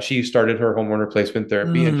 she started her hormone replacement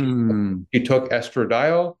therapy, and Mm. she took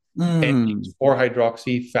estradiol and Mm.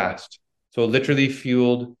 4-hydroxy fast. So literally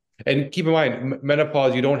fueled. And keep in mind,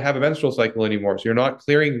 menopause, you don't have a menstrual cycle anymore. So you're not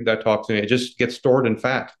clearing that toxin. It just gets stored in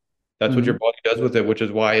fat. That's what Mm-hmm. your body does with it, which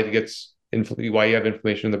is why why you have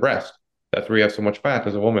inflammation in the breast. That's where you have so much fat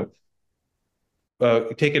as a woman.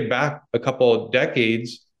 Take it back a couple of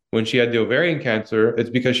decades when she had the ovarian cancer, it's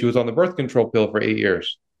because she was on the birth control pill for 8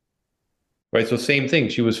 years, right? So same thing.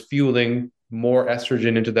 She was fueling more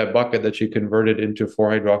estrogen into that bucket that she converted into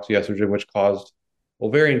 4-hydroxyestrogen, which caused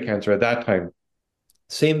ovarian cancer at that time.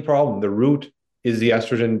 Same problem. The root is the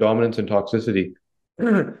estrogen dominance and toxicity.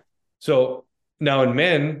 So now in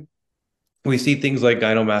men, we see things like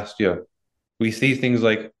gynecomastia. We see things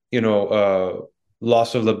like,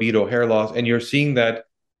 loss of libido, hair loss, and you're seeing that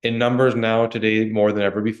in numbers now today more than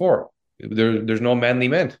ever before. There's no manly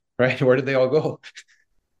men, right? Where did they all go?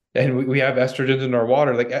 And we have estrogens in our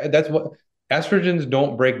water. Like that's what estrogens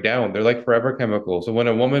don't break down. They're like forever chemicals. So when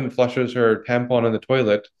a woman flushes her tampon in the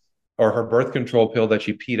toilet or her birth control pill that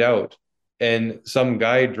she peed out, and some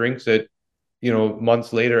guy drinks it,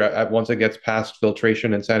 months later, once it gets past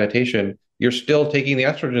filtration and sanitation, you're still taking the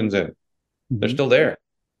estrogens in. They're Mm-hmm. still there.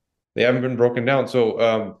 They haven't been broken down.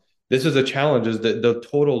 So this is a challenge: is that the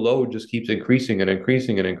total load just keeps increasing and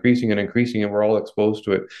increasing and increasing and increasing, and we're all exposed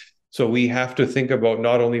to it. So we have to think about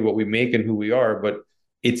not only what we make and who we are, but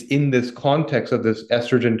it's in this context of this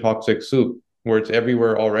estrogen toxic soup where it's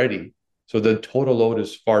everywhere already. So the total load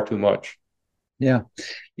is far too much. Yeah.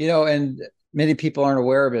 And many people aren't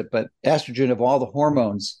aware of it, but estrogen of all the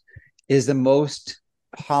hormones is the most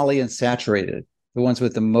polyunsaturated, the ones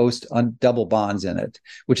with the most double bonds in it,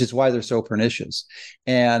 which is why they're so pernicious.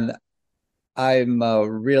 And I'm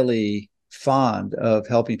really fond of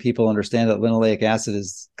helping people understand that linoleic acid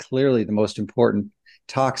is clearly the most important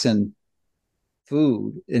toxin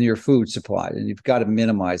food in your food supply, and you've got to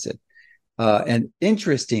minimize it. And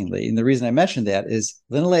interestingly, and the reason I mentioned that is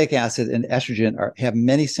linoleic acid and estrogen have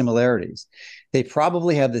many similarities. They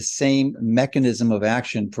probably have the same mechanism of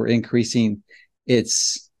action for increasing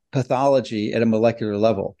its pathology at a molecular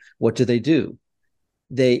level. What do?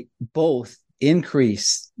 They both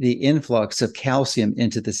increase the influx of calcium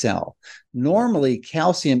into the cell. Normally,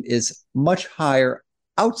 calcium is much higher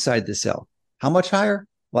outside the cell. How much higher?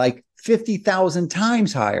 Like 50,000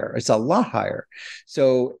 times higher. It's a lot higher.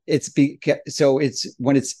 So it's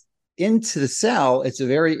when it's into the cell, it's a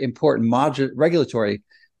very important regulatory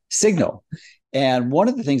signal. And one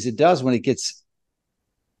of the things it does when it gets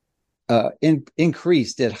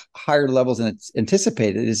increased at higher levels than it's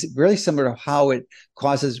anticipated is really similar to how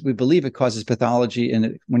we believe it causes pathology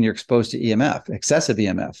when you're exposed to EMF, excessive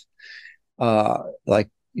EMF, like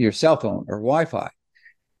your cell phone or Wi-Fi.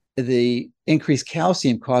 the increased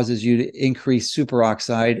calcium causes you to increase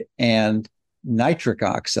superoxide and nitric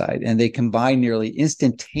oxide, and they combine nearly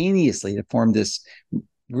instantaneously to form this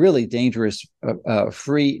really dangerous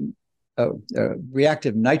free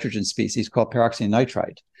reactive nitrogen species called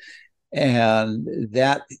peroxynitrite. And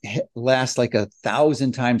that lasts like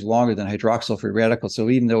 1,000 times longer than hydroxyl free radicals. So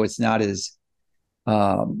even though it's not as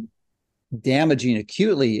damaging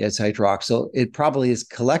acutely as hydroxyl, it probably is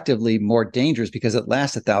collectively more dangerous because it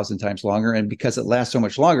lasts 1,000 times longer. And because it lasts so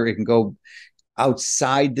much longer, it can go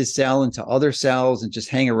outside the cell into other cells and just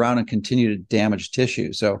hang around and continue to damage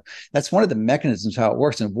tissue. So that's one of the mechanisms how it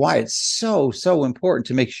works and why it's so important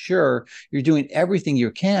to make sure you're doing everything you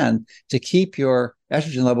can to keep your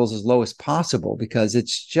estrogen levels as low as possible, because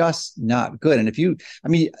it's just not good. And if you, I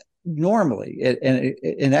mean, normally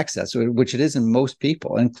in excess, which it is in most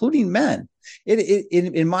people, including men,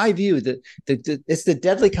 in my view, it's the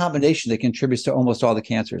deadly combination that contributes to almost all the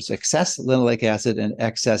cancers: excess linoleic acid and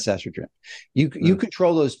excess estrogen. You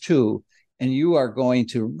control those two, and you are going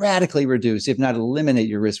to radically reduce, if not eliminate,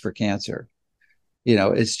 your risk for cancer.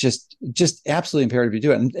 It's just absolutely imperative you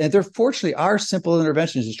do it. And there fortunately are simple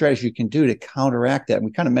interventions and strategies you can do to counteract that. And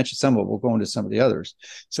we kind of mentioned some of it. We'll go into some of the others.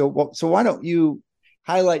 So why don't you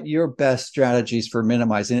highlight your best strategies for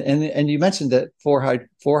minimizing it? And you mentioned that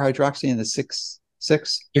 4-hydroxy and the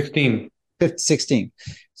 16. 16.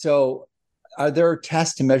 So are there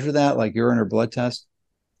tests to measure that, like urine or blood test?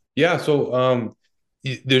 Yeah. So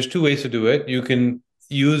there's two ways to do it. You can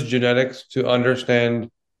use genetics to understand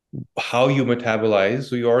how you metabolize.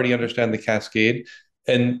 So you already understand the cascade,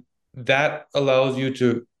 and that allows you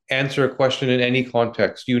to answer a question in any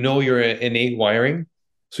context. Your innate wiring.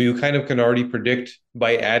 So you kind of can already predict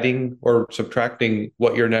by adding or subtracting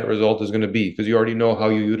what your net result is going to be, because you already know how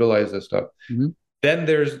you utilize this stuff. Mm-hmm. Then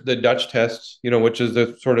there's the Dutch test, which is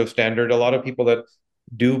the sort of standard. A lot of people that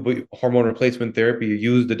do hormone replacement therapy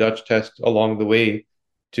use the Dutch test along the way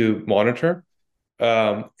to monitor.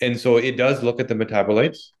 And so it does look at the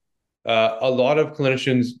metabolites. A lot of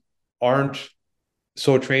clinicians aren't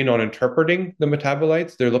so trained on interpreting the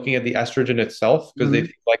metabolites. They're looking at the estrogen itself, because they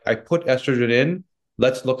think, like, I put estrogen in,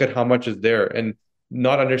 let's look at how much is there, and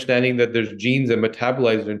not understanding that there's genes that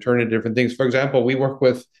metabolize and turn into different things. For example,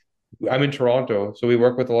 I'm in Toronto, so we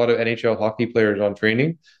work with a lot of NHL hockey players on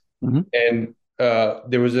training. And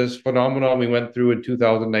there was this phenomenon we went through in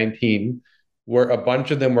 2019 where a bunch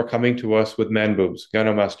of them were coming to us with man boobs,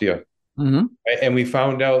 gynecomastia. And we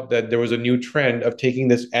found out that there was a new trend of taking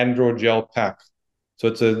this androgel pack. So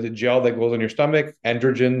it's a gel that goes on your stomach,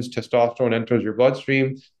 androgens, testosterone enters your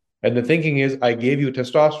bloodstream. And the thinking is, I gave you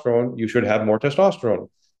testosterone, you should have more testosterone.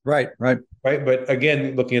 Right. But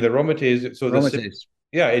again, looking at the aromatase,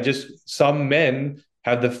 some men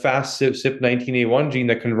have the fast CYP19A1 gene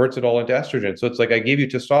that converts it all into estrogen. So it's like, I gave you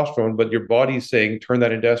testosterone, but your body's saying, turn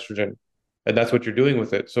that into estrogen. And that's what you're doing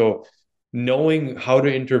with it. So knowing how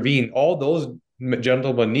to intervene, all those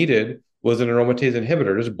gentlemen needed was an aromatase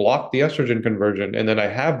inhibitor. Just block the estrogen conversion. And then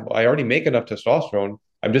I already make enough testosterone.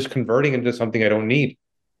 I'm just converting into something I don't need.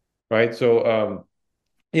 Right. So,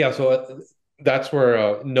 that's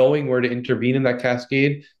where knowing where to intervene in that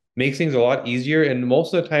cascade makes things a lot easier. And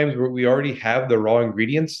most of the times we already have the raw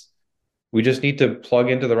ingredients. We just need to plug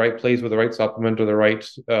into the right place with the right supplement or the right,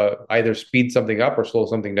 either speed something up or slow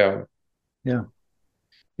something down. Yeah.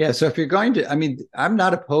 Yeah. So if you're going to, I'm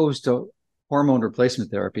not opposed to hormone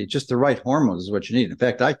replacement therapy. Just the right hormones is what you need. In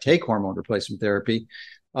fact, I take hormone replacement therapy.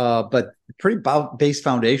 But pretty base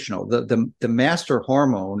foundational. The master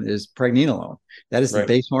hormone is pregnenolone. That is the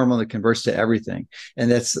base hormone that converts to everything, and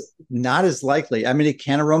that's not as likely. It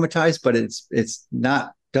can aromatize, but it's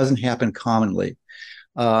not, doesn't happen commonly.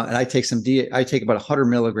 And I take about 100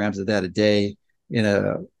 milligrams of that a day in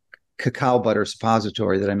a cacao butter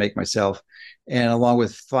suppository that I make myself, and along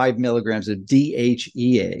with 5 milligrams of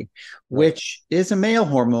DHEA, which is a male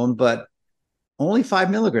hormone, but only 5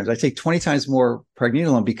 milligrams. I take 20 times more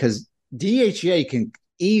pregnenolone because DHEA can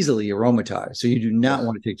easily aromatize. So you do not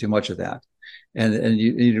want to take too much of that. And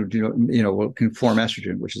you can form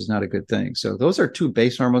estrogen, which is not a good thing. So those are two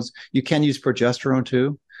base hormones. You can use progesterone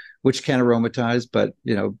too, which can aromatize, but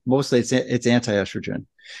mostly it's anti-estrogen.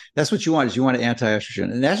 That's what you want, is you want an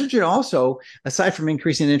anti-estrogen. And estrogen also, aside from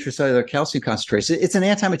increasing intracellular calcium concentration, it's an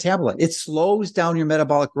anti-metabolite. It slows down your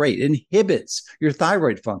metabolic rate, it inhibits your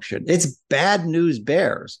thyroid function. It's bad news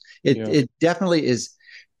bears. It definitely is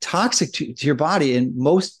toxic to your body in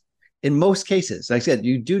most cases. Like I said,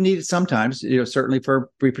 you do need it sometimes, certainly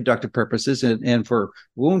for reproductive purposes and for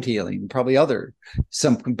wound healing, probably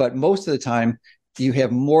but most of the time, you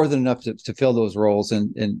have more than enough to fill those roles,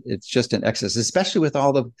 and it's just an excess, especially with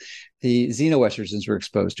all the xenoestrogens we're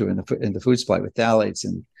exposed to in the food supply with phthalates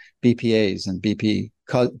and BPAs and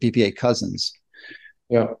BPA cousins.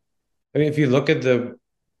 Yeah. I mean, if you look at the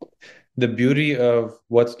beauty of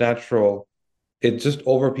what's natural, it's just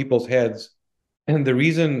over people's heads. And the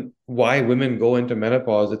reason why women go into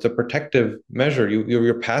menopause, it's a protective measure.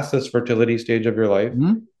 You're past this fertility stage of your life,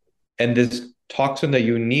 Mm-hmm. and this toxin that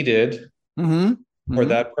you needed Mm-hmm. for Mm-hmm.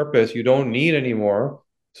 that purpose, you don't need anymore.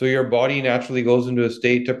 So your body naturally goes into a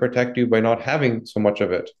state to protect you by not having so much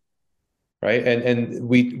of it, right? And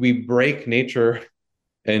we break nature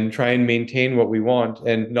and try and maintain what we want,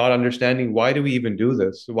 and not understanding, why do we even do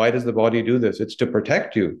this? Why does the body do this? It's to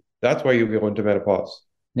protect you. That's why you go into menopause,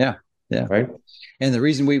 Yeah. Yeah. right? And the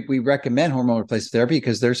reason we recommend hormone replacement therapy,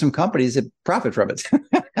 because there's some companies that profit from it.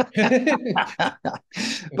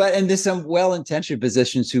 But and there's some well-intentioned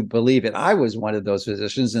physicians who believe it. I was one of those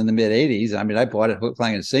physicians in the mid 80s. I mean, I bought it hook,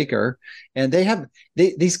 line, and sinker. And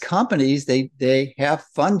these companies, they have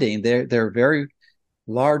funding. They're very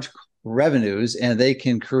large revenues, and they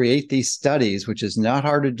can create these studies, which is not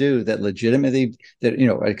hard to do, that legitimately that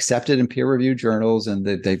accepted in peer-reviewed journals, and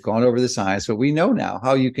that they've gone over the science. But we know now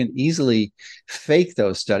how you can easily fake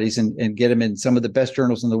those studies and get them in some of the best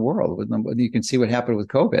journals in the world. You can see what happened with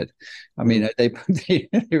COVID. I mean, they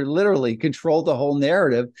literally controlled the whole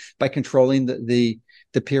narrative by controlling the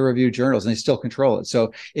peer-reviewed journals, and they still control it.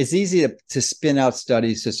 So it's easy to spin out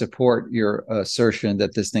studies to support your assertion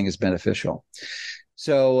that this thing is beneficial.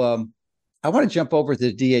 So I want to jump over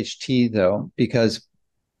to DHT, though, because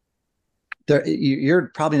you're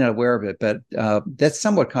probably not aware of it, but that's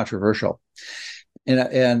somewhat controversial.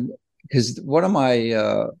 And because one of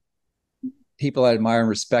my people I admire and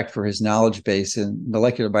respect for his knowledge base in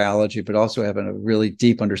molecular biology, but also having a really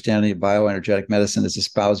deep understanding of bioenergetic medicine, as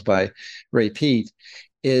espoused by Ray Peat,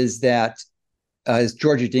 is Georgi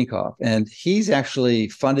Dinkoff. And he's actually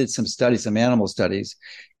funded some studies, some animal studies,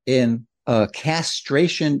 in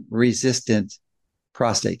castration-resistant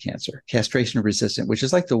prostate cancer, castration-resistant, which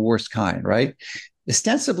is like the worst kind, right?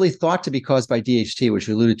 Ostensibly thought to be caused by DHT, which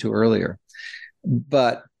we alluded to earlier.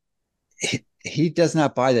 But he does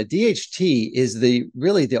not buy that. DHT is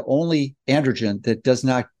really the only androgen that does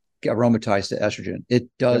not aromatize to estrogen. It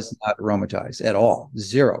does not aromatize at all.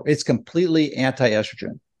 Zero. It's completely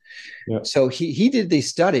anti-estrogen. Yep. So he did these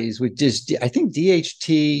studies with just, I think,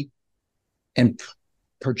 DHT and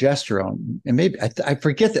progesterone, and maybe I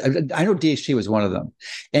forget that. I know DHT was one of them,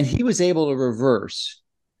 and he was able to reverse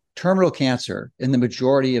terminal cancer in the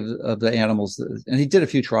majority of the animals, and he did a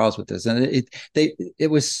few trials with this, and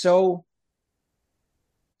it was so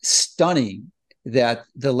stunning that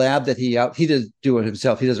the lab that he doesn't do it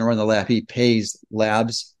himself. He doesn't run the lab. He pays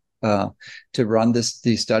labs to run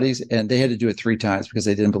these studies, and they had to do it 3 times because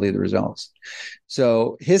they didn't believe the results.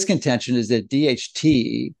 So his contention is that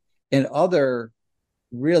DHT and other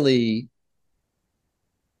really,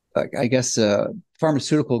 I guess,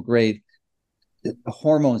 pharmaceutical grade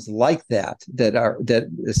hormones like that are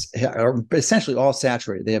essentially all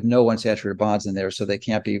saturated. They have no unsaturated bonds in there, so they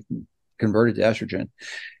can't be converted to estrogen.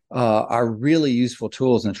 Are really useful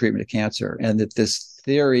tools in the treatment of cancer, and that this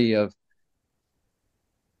theory of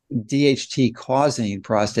DHT causing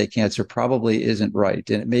prostate cancer probably isn't right,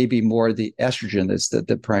 and it may be more the estrogen that's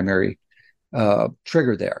the primary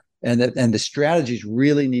trigger there. And the strategies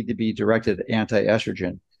really need to be directed at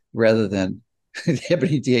anti-estrogen rather than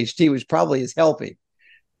inhibiting DHT, which probably is healthy.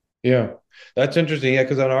 Yeah, that's interesting. Yeah,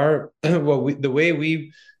 because on our the way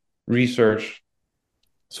we research,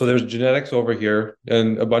 so there's genetics over here,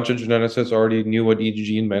 and a bunch of geneticists already knew what each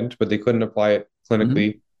gene meant, but they couldn't apply it clinically.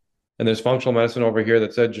 Mm-hmm. And there's functional medicine over here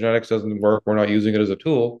that said genetics doesn't work. We're not using it as a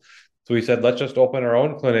tool. So we said, let's just open our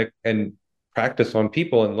own clinic and practice on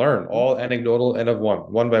people and learn, all anecdotal, N of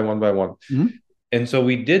one by one by one. Mm-hmm. And so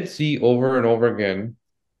we did see over and over again,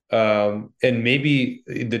 and maybe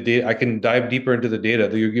the data, I can dive deeper into the data.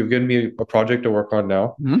 You've given me a project to work on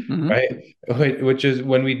now, mm-hmm. right? Which is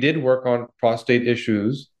when we did work on prostate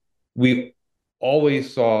issues, we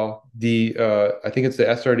always saw I think it's the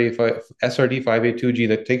SRD5A2 gene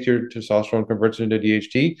that takes your testosterone, converts it into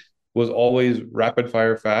DHT, was always rapid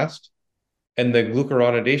fire fast. And the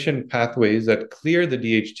glucuronidation pathways that clear the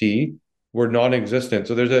DHT were non-existent.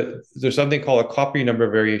 So there's something called a copy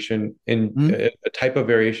number variation in a type of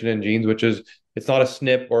variation in genes, which is, it's not a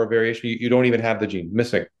SNP or a variation. You don't even have the gene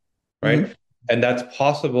missing, right? Mm-hmm. And that's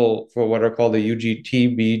possible for what are called the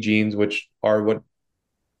UGTB genes, which are what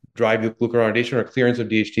drive the glucuronidation or clearance of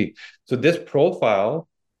DHT. So this profile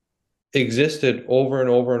existed over and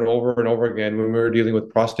over and over and over again when we were dealing with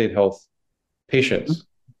prostate health patients.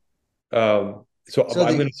 So So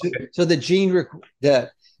I'm the going to so, look at, so the gene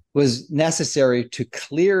that was necessary to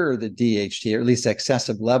clear the DHT, or at least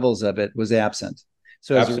excessive levels of it, was absent.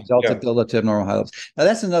 So as a absolutely, result, yeah, it built up to abnormal high levels. Now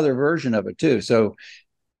that's another version of it too. So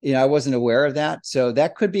I wasn't aware of that. So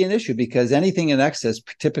that could be an issue because anything in excess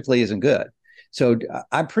typically isn't good. So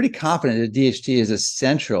I'm pretty confident that DHT is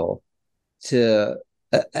essential to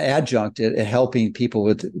adjunct at helping people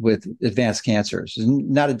with advanced cancers.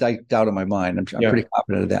 Not a doubt in my mind. I'm yeah, pretty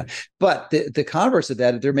confident of that. But the converse of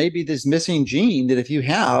that, there may be this missing gene that if you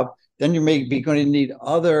have, then you may be going to need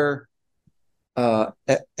other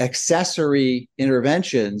accessory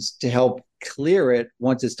interventions to help clear it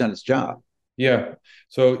once it's done its job. yeah.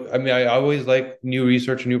 So I mean, I always like new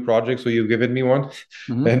research, new projects. So you've given me one,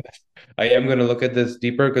 Mm-hmm. and I am going to look at this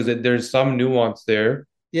deeper because there's some nuance there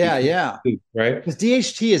Yeah, between yeah. the two, right? Because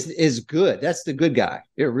DHT is good. That's the good guy.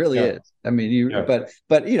 It really Yeah, is. I mean, you yeah, but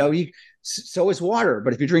so is water.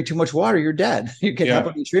 But if you drink too much water, you're dead. You get yeah,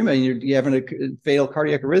 hyponatremia and you're having a fatal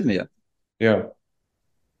cardiac arrhythmia. yeah,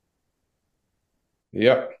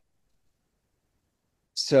 yeah.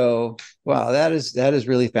 So wow, that is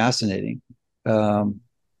really fascinating. Um,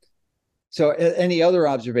 so any other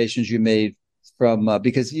observations you made from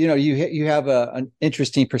because you have an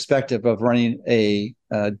interesting perspective of running a,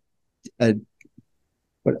 a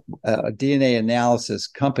DNA analysis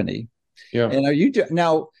company. Yeah. And are you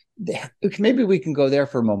now? Maybe we can go there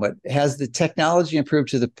for a moment. Has the technology improved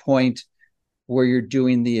to the point where you're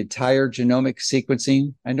doing the entire genomic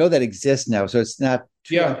sequencing? I know that exists now, so it's not.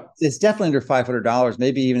 Yeah, It's definitely under $500,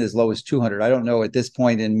 maybe even as low as 200. I don't know at this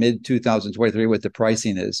point in mid 2023 what the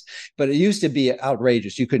pricing is, but it used to be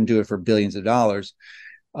outrageous. You couldn't do it for billions of dollars,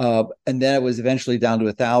 and then it was eventually down to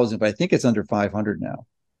 1,000. But I think it's under 500 now.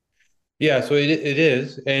 yeah. So it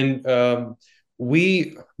is, and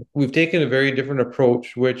we we've taken a very different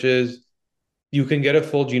approach, which is you can get a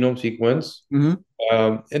full genome sequence,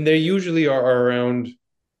 Mm-hmm. and they usually are around,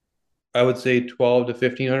 I would say, $1,200 to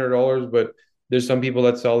 $1,500, but there's some people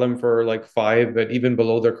that sell them for like five, but even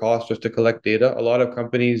below their cost just to collect data. A lot of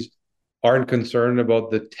companies aren't concerned about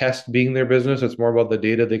the test being their business. It's more about the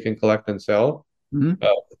data they can collect and sell. Mm-hmm. Uh,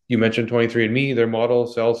 you mentioned 23andMe, their model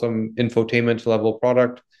sells some infotainment level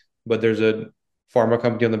product, but there's a pharma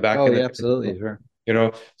company on the back Oh end yeah, that, absolutely, sure.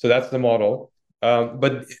 so that's the model.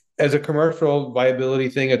 But as a commercial viability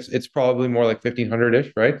thing, it's probably more like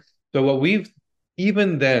 1,500-ish, right? So what we've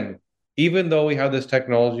even then, even though we have this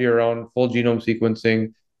technology around full genome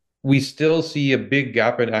sequencing, we still see a big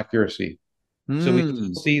gap in accuracy. So we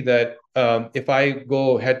Mm. see that if I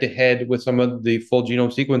go head to head with some of the full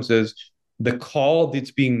genome sequences, the call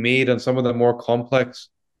that's being made on some of the more complex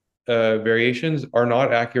variations are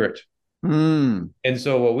not accurate. Mm. And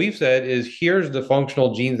so what we've said is here's the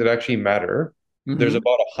functional genes that actually matter. There's Mm-hmm.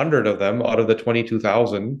 about 100 of them out of the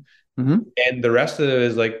 22,000. Mm-hmm. And the rest of it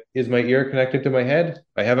is like, is my ear connected to my head?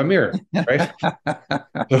 I have a mirror, right?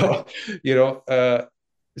 So, you know,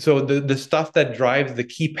 so the stuff that drives the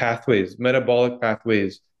key pathways, metabolic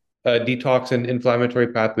pathways, detox and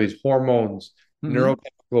inflammatory pathways, hormones, Mm-hmm.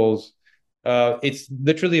 neurochemicals, it's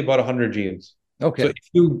literally about 100 genes. So Okay. if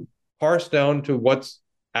you parse down to what's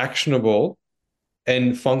actionable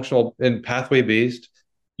and functional and pathway based,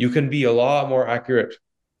 you can be a lot more accurate,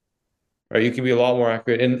 right? You can be a lot more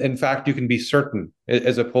accurate. And in fact, you can be certain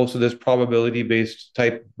as opposed to this probability based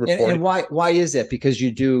type reporting. And why is that? Because you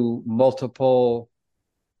do multiple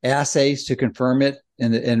assays to confirm it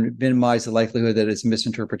and minimize the likelihood that it's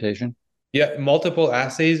misinterpretation. Yeah, multiple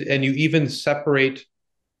assays, and you even separate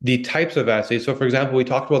the types of assays. So, for example, we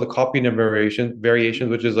talked about the copy number variations,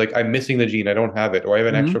 which is like I'm missing the gene, I don't have it, or I have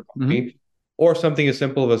an extra Mm-hmm. Mm-hmm. copy, or something as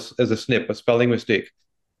simple as a SNP, a spelling mistake.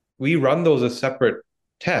 We run those as separate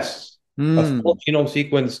tests. A full Mm. genome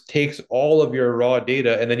sequence takes all of your raw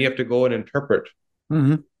data, and then you have to go and interpret,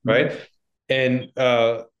 Mm-hmm. Mm-hmm. right? And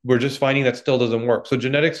we're just finding that still doesn't work. So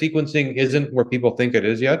genetic sequencing isn't where people think it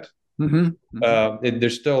is yet. Mm-hmm. Mm-hmm.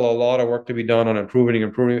 There's still a lot of work to be done on improving.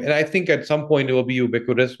 And I think at some point it will be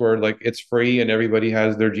ubiquitous where like it's free and everybody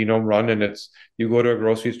has their genome run and it's you go to a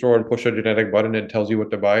grocery store and push a genetic button and it tells you what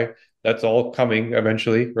to buy. That's all coming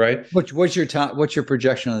eventually, right? What's your time? What's your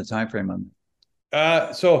projection on the time frame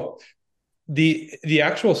on So the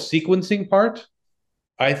actual sequencing part,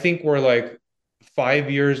 I think we're like 5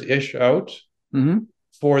 years ish out that? Mm-hmm.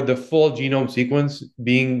 for the full genome sequence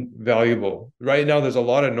being valuable. Right now, there's a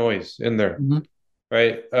lot of noise in there, Mm-hmm.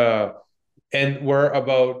 right? And we're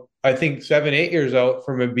about, I think, 7, 8 years out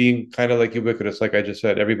from it being kind of like ubiquitous, like I just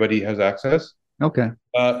said, everybody has access. Okay.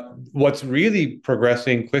 What's really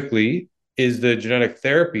progressing quickly is the genetic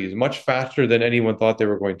therapies, much faster than anyone thought they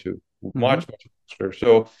were going to, Mm-hmm. much faster.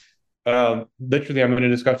 So Literally, I'm in a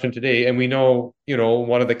discussion today, and we know,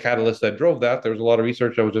 one of the catalysts that drove that. There was a lot of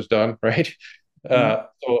research that was just done, right?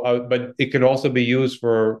 Mm-hmm. But it can also be used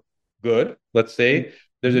for good. Let's say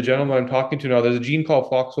there's a gentleman I'm talking to now. There's a gene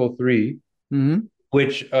called FOXO3, Mm-hmm.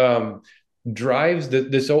 which drives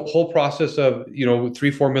this whole process of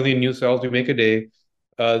 3-4 million new cells we make a day,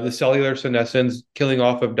 the cellular senescence, killing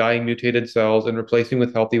off of dying mutated cells and replacing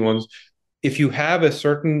with healthy ones. If you have a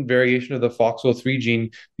certain variation of the FOXO3 gene,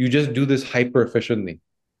 you just do this hyper efficiently.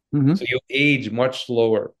 Mm-hmm. So you age much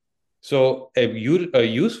slower. So a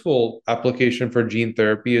useful application for gene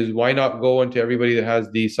therapy is, why not go into everybody that has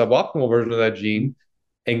the suboptimal version of that gene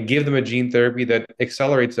and give them a gene therapy that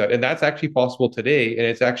accelerates that. And that's actually possible today. And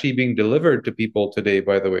it's actually being delivered to people today,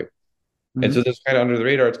 by the way. And Mm-hmm. so this is kind of under the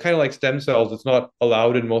radar. It's kind of like stem cells. It's not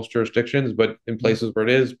allowed in most jurisdictions, but in places where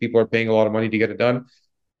it is, people are paying a lot of money to get it done.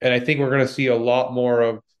 And I think we're going to see a lot more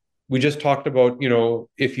of, we just talked about,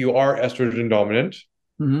 if you are estrogen dominant,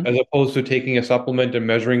 Mm-hmm. as opposed to taking a supplement and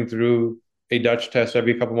measuring through a Dutch test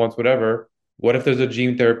every couple months, whatever. What if there's a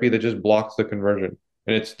gene therapy that just blocks the conversion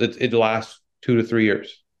and it lasts 2 to 3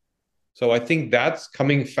 years? So I think that's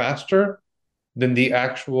coming faster than the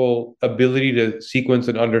actual ability to sequence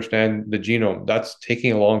and understand the genome. That's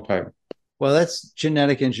taking a long time. Well, that's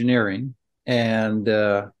genetic engineering, and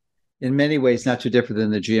in many ways, not too different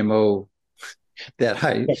than the GMO that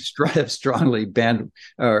I have strongly banned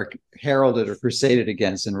or heralded or crusaded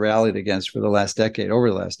against and rallied against for the last decade, over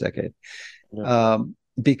the last decade, Yeah.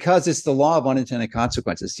 because it's the law of unintended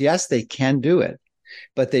consequences. Yes, they can do it,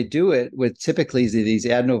 but they do it with typically these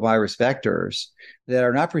adenovirus vectors that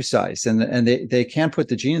are not precise, and they can put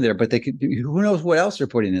the gene in there, but they could, who knows what else they're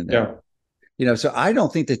putting in there. Yeah. So I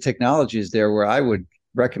don't think the technology is there where I would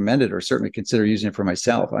recommend it or certainly consider using it for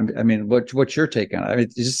myself. I mean, what's your take on it? I mean,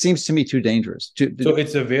 it just seems to me too dangerous. So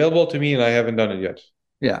it's available to me and I haven't done it yet.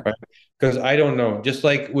 Yeah. Right? Because I don't know. Just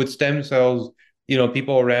like with stem cells,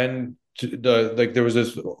 people ran to like there was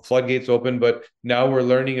this floodgates open, but now we're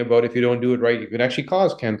learning about, if you don't do it right, you can actually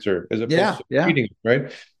cause cancer as opposed Yeah. to Yeah. treating it,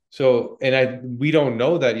 right? So, and we don't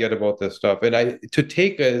know that yet about this stuff. And to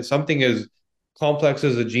take something as complex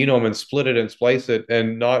as a genome and split it and splice it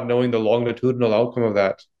and not knowing the longitudinal outcome of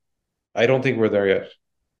that, I don't think we're there yet.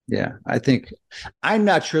 Yeah. I'm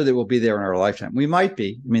not sure that we'll be there in our lifetime. We might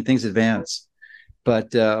be. I mean, things advance,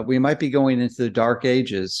 but we might be going into the dark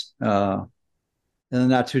ages in the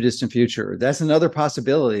not too distant future. That's another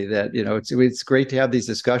possibility that, it's great to have these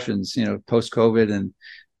discussions, post COVID and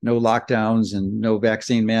no lockdowns and no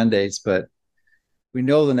vaccine mandates, but we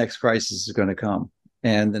know the next crisis is going to come.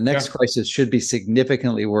 And the next Yeah. crisis should be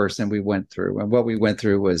significantly worse than we went through. And what we went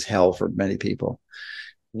through was hell for many people.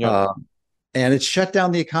 Yeah. Uh, and it shut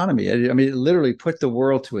down the economy. I mean, it literally put the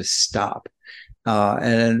world to a stop.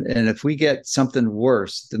 And if we get something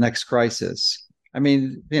worse, the next crisis, I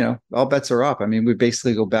mean, all bets are off. I mean, we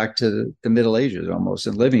basically go back to the Middle Ages almost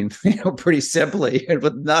and living, pretty simply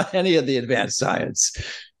with not any of the advanced science.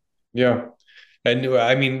 Yeah. And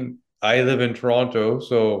I mean, I live in Toronto,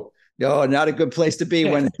 so Oh, not a good place to be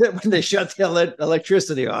when they shut the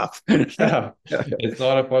electricity off. yeah, it's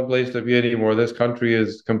not a fun place to be anymore. This country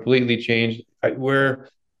is completely changed. We're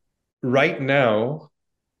right now,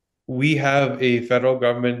 we have a federal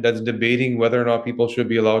government that's debating whether or not people should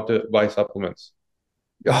be allowed to buy supplements.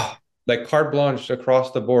 Oh, Like carte blanche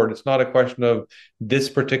across the board. It's not a question of this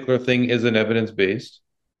particular thing isn't evidence based.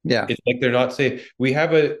 yeah. It's like they're not saying, we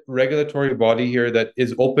have a regulatory body here that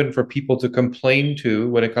is open for people to complain to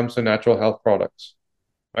when it comes to natural health products,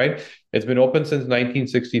 right? It's been open since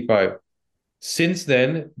 1965. Since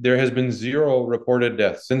then, there has been zero reported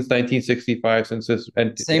deaths since 1965. Since this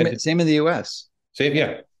Same in the US. same,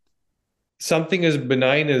 yeah, something as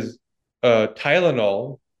benign as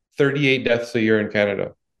Tylenol, 38 deaths a year in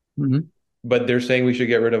Canada. Mm-hmm. But they're saying we should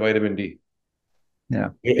get rid of vitamin D. Yeah.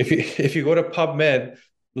 If you go to PubMed,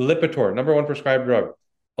 Lipitor, number one prescribed drug,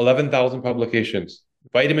 11,000 publications.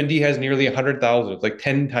 Vitamin D has nearly 100,000. It's like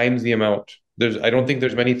 10 times the amount. I don't think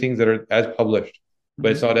there's many things that are as published, but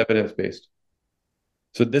Mm-hmm. it's not evidence based.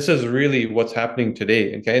 So this is really what's happening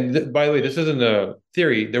today. And by the way, this isn't a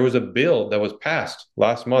theory. There was a bill that was passed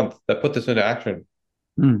last month that put this into action.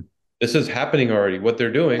 Mm. This is happening already, what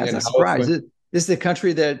they're doing That's and a how it's surprise. going. This is the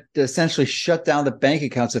country that essentially shut down the bank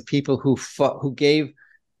accounts of people who gave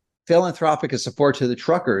philanthropic support to the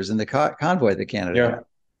truckers and the convoy that Canada Yeah. had. I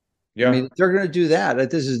Yeah. mean, if they're going to do that,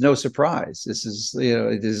 this is no surprise. This is,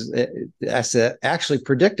 that's actually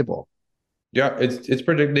predictable. Yeah, it's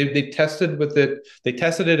predicted. They tested with it. They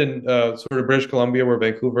tested it in sort of British Columbia, where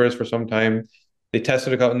Vancouver is for some time. They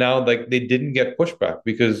tested it out. Now, like they didn't get pushback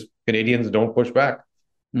because Canadians don't push back.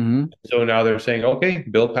 Hmm. So now they're saying, okay,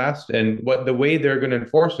 bill passed. And what the way they're going to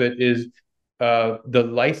enforce it is the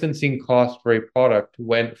licensing cost for a product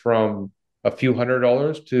went from a few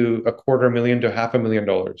 $100s to $250,000 to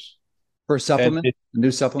 $500,000. For a And supplement, a new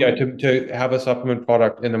yeah, supplement. to have a supplement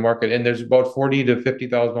product in the market. And there's about 40 to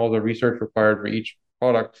 $50,000 of research required for each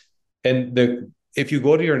product. And if you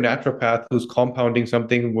go to your naturopath who's compounding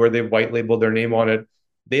something where they white labeled their name on it,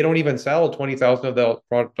 they don't even sell 20,000 of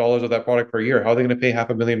the dollars of that product per year. How are they going to pay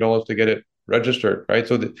 $500,000 to get it registered, right?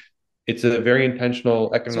 So it's a very intentional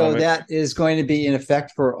So economic that is going to be in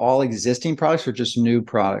effect for all existing products or just new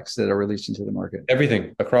products that are released into the market?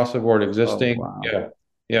 everything across the board Oh, existing. wow. Yeah.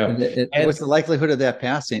 Yeah. And And what's the likelihood of that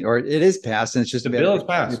passing? Or it is passed and it's just a the matter bill is of,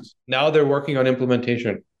 passed. Now they're working on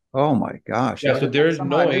implementation. oh my gosh. Yeah. So there's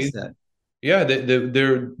Somehow I noise. missed that. Yeah,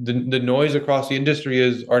 the noise across the industry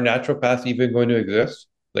is, are naturopaths even going to exist?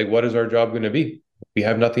 Like, what is our job going to be? We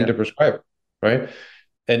have nothing Yeah. to prescribe, right?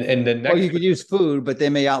 And the Well, you next, could use food, but they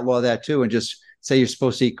may outlaw that too and just say you're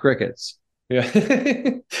supposed to eat crickets. yeah,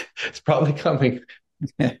 it's probably coming.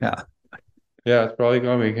 Yeah. Yeah, it's probably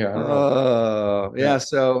coming. Yeah, I don't know. Oh, Yeah, yeah.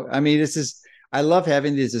 So, I mean, I love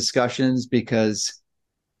having these discussions because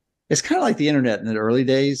it's kind of like the internet in the early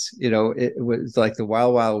days. It was like the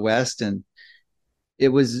wild, wild west. And it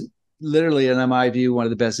was literally, in my view, one of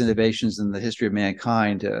the best innovations in the history of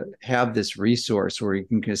mankind to have this resource where you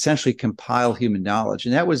can essentially compile human knowledge.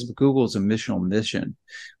 And that was Google's initial mission,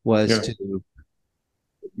 was yeah, to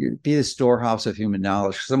be the storehouse of human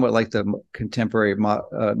knowledge, somewhat like the contemporary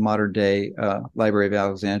modern day Library of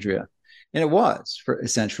Alexandria. And it was for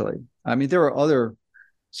essentially. I mean, there were other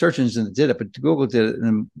search engines that did it, but Google did it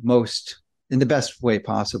in the best way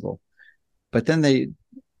possible. But then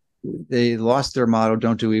they lost their motto,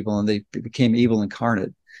 "Don't do evil," and they became evil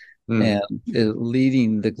incarnate, and mm,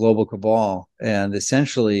 leading the global cabal, and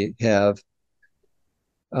essentially have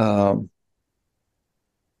um,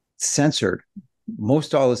 censored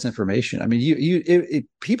most all this information. I mean,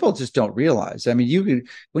 people just don't realize. I mean,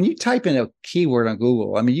 when you type in a keyword on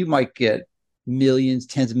Google, I mean, you might get millions,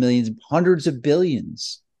 tens of millions, hundreds of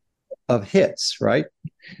billions of hits, right?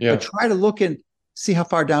 But yeah, try to look and see how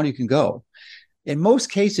far down you can go. In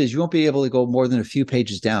most cases, you won't be able to go more than a few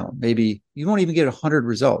pages down. Maybe you won't even get 100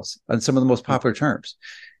 results on some of the most popular terms.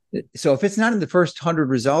 So if it's not in the first 100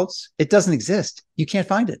 results, it doesn't exist. You can't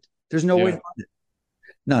find it. There's no way to yeah, find it.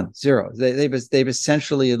 None, zero. They've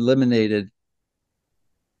essentially eliminated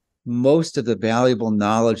most of the valuable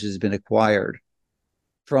knowledge has been acquired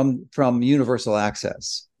from universal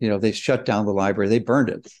access. They've shut down the library. They burned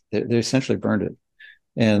it. They essentially burned it.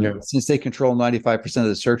 yeah, And since they control 95% of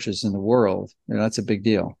the searches in the world, that's a big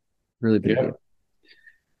deal, really big yeah. deal.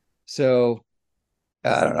 So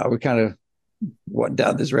I don't know. We kind of went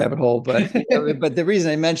down this rabbit hole, but the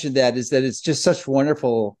reason I mentioned that is that it's just such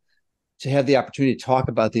wonderful to have the opportunity to talk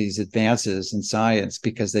about these advances in science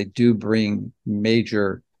because they do bring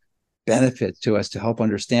major benefits to us to help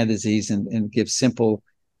understand disease and give simple,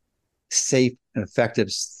 safe, and effective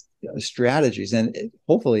strategies and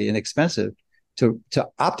hopefully inexpensive to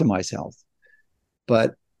optimize health.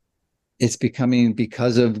 But it's becoming,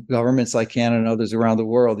 because of governments like Canada and others around the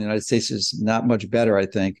world, the United States is not much better, I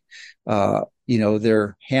think.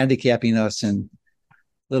 They're handicapping us and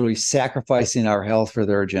literally sacrificing our health for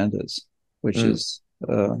their agendas, which Mm. is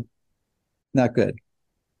not good.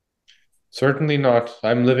 Certainly not.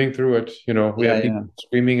 I'm living through it. We Yeah, have yeah. people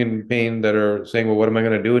screaming in pain that are saying, well, what am I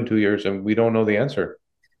going to do in 2 years? And we don't know the answer.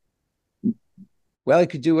 Well, it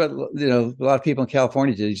could do what a lot of people in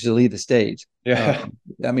California did. You just leave the state. Yeah.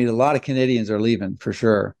 I mean, a lot of Canadians are leaving for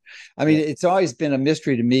sure. I mean, Yeah. it's always been a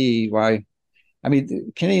mystery to me why. I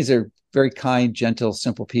mean, Canadians are very kind, gentle,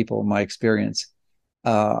 simple people in my experience,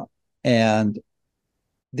 and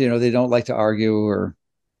they don't like to argue or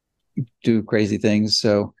do crazy things.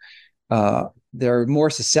 So they're more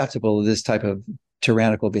susceptible to this type of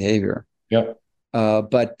tyrannical behavior. Yeah.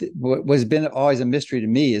 But what has been always a mystery to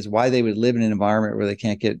me is why they would live in an environment where they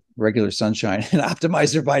can't get regular sunshine and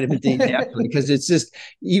optimize their vitamin D naturally. Because it's just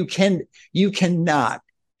you cannot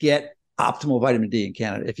get optimal vitamin D in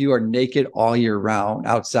Canada if you are naked all year round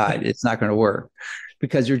outside. It's not going to work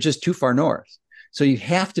because you're just too far north. So you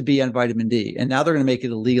have to be on vitamin D, and now they're going to make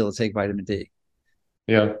it illegal to take vitamin D.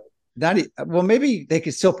 Yeah. Not well, maybe they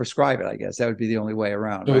could still prescribe it. I guess that would be the only way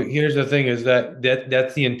around, So right? here's the thing is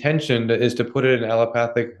that's the intention, is to put it in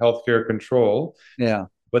allopathic healthcare control. Yeah.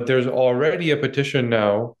 But there's already a petition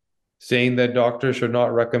now saying that doctors should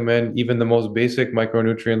not recommend even the most basic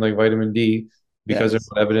micronutrient like vitamin D because they're Yes.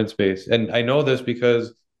 not evidence-based. And I know this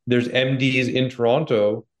because there's MDs in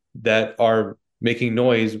Toronto that are making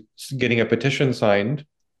noise, getting a petition signed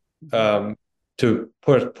um, to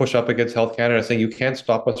push up against Health Canada, saying you can't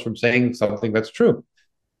stop us from saying something that's true.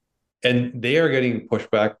 And they are getting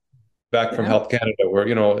back from Yeah. Health Canada, where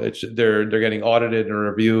they're getting audited and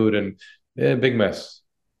reviewed, and big mess.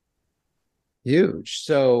 Huge.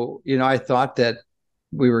 So, I thought that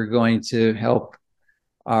we were going to help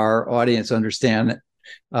our audience understand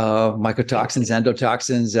mycotoxins,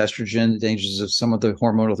 endotoxins, estrogen, the dangers of some of the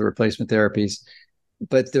hormonal replacement therapies.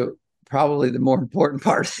 But probably the more important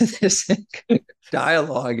part of this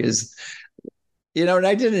dialogue is, and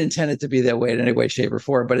I didn't intend it to be that way in any way, shape, or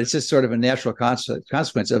form, but it's just sort of a natural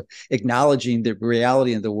consequence of acknowledging the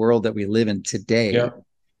reality of the world that we live in today. Yeah.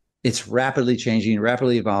 It's rapidly changing,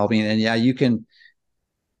 rapidly evolving. And yeah, you can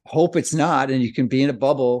hope it's not, and you can be in a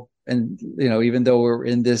bubble. And, even though we're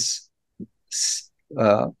in this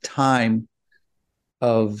time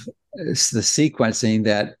of the sequencing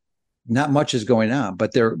that not much is going on,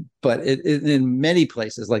 but in many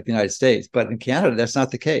places like the United States, but in Canada, that's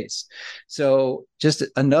not the case. So just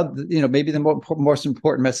another, maybe the most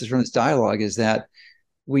important message from this dialogue is that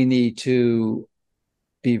we need to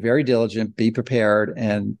be very diligent, be prepared,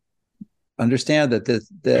 and understand that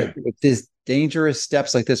if these dangerous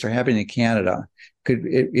steps like this are happening in Canada,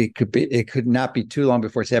 it could not be too long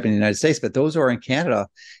before it's happening in the United States. But those who are in Canada,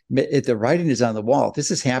 the writing is on the wall. If this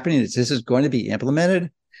is happening, this is going to be implemented.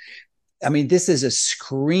 I mean, this is a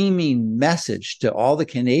screaming message to all the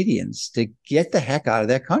Canadians to get the heck out of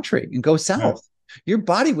that country and go south. Yeah. Your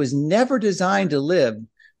body was never designed to live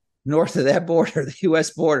north of that border, the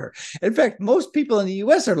U.S. border. In fact, most people in the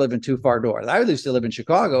U.S. are living too far north. I used to live in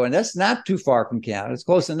Chicago, and that's not too far from Canada. It's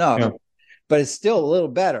close enough, but it's still a little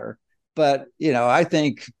better. But, I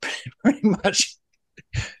think pretty much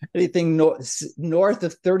anything north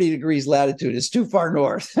of 30 degrees latitude is too far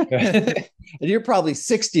north. And you're probably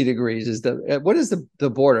 60 degrees is what is the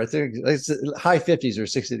border? I think it's high 50s or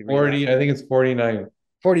 60 degrees. 40, I think it's 49.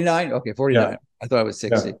 49? Okay, 49. Yeah. I thought it was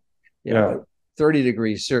 60. Yeah. 30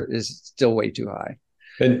 degrees is still way too high.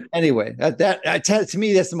 And anyway, to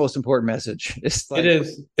me, that's the most important message. It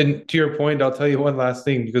is. And to your point, I'll tell you one last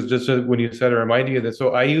thing, because just when you said it, reminding you of this.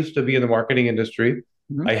 So I used to be in the marketing industry.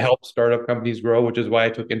 Mm-hmm. I helped startup companies grow, which is why I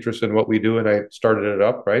took interest in what we do, and I started it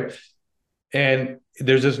up, right? And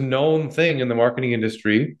there's this known thing in the marketing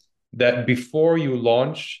industry that before you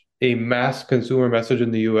launch a mass consumer message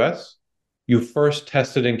in the US, you first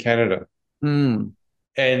test it in Canada. Mm.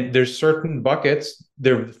 And there's certain buckets,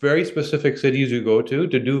 there are very specific cities you go to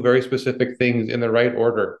do very specific things in the right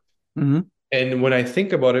order. Mm-hmm. And when I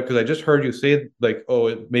think about it, because I just heard you say, like, oh,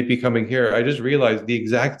 it may be coming here, I just realized the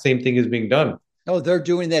exact same thing is being done. Oh, they're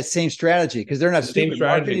doing that same strategy because they're not stupid.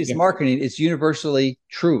 Marketing is marketing. It's universally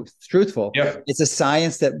truthful. Yeah. It's a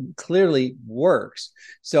science that clearly works.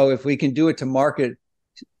 So if we can do it to market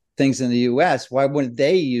things in the US, why wouldn't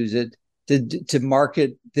they use it to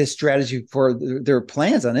market this strategy for their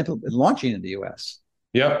plans on launching in the US?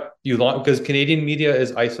 Yeah, because Canadian media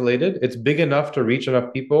is isolated. It's big enough to reach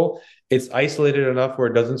enough people. It's isolated enough where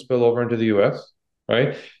it doesn't spill over into the US,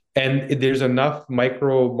 right? And there's enough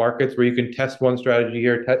micro markets where you can test one strategy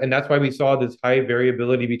here. And that's why we saw this high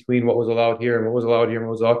variability between what was allowed here and what was allowed here and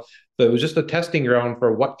what was allowed. So it was just a testing ground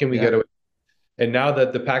for what can we get away. And now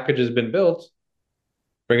that the package has been built,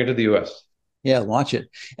 bring it to the US. Yeah, launch it.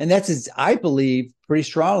 And I believe pretty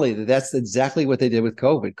strongly that that's exactly what they did with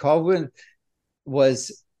COVID. COVID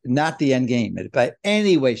was not the end game by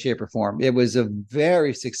any way, shape, or form. It was a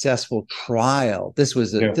very successful trial. This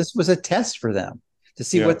was a test for them to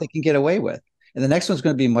see what they can get away with. And the next one's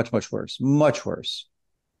going to be much, much worse. Much worse.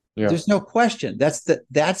 Yeah. There's no question. That's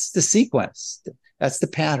the sequence. That's the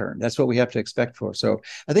pattern. That's what we have to expect for. So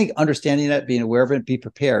I think understanding that, being aware of it, be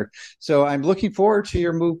prepared. So I'm looking forward to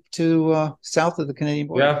your move to south of the Canadian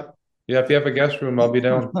border. Yeah. If you have a guest room, I'll be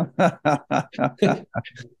down.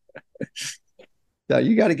 No,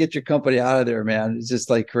 you got to get your company out of there, man. It's just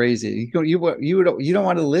like crazy. You don't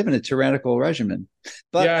want to live in a tyrannical regimen,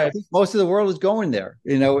 but I think most of the world is going there.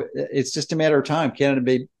 It's just a matter of time. Canada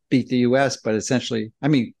may beat the U.S., but essentially,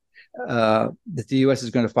 that the U.S.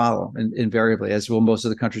 is going to follow invariably, as will most of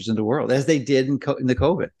the countries in the world, as they did in the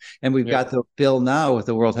COVID. And we've got the bill now with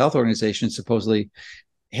the World Health Organization supposedly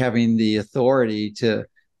having the authority to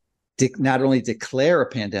not only declare a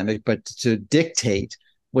pandemic, but to dictate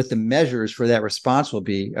what the measures for that response will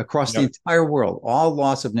be across the entire world, all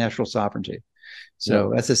loss of national sovereignty.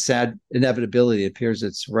 So that's a sad inevitability. It appears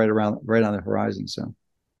it's right on the horizon. So,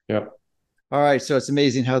 all right. So it's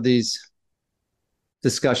amazing how these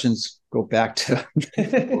discussions go back to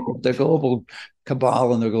the global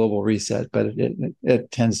cabal and the global reset, but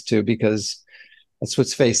it tends to, because That's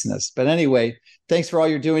what's facing us. But anyway, thanks for all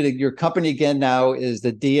you're doing. Your company again now is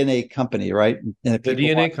the DNA company, right? And if The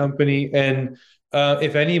people DNA want, company. And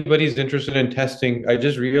if anybody's interested in testing, I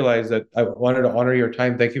just realized that I wanted to honor your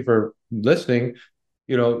time. Thank you for listening.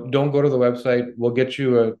 Don't go to the website. We'll get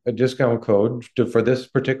you a discount code for this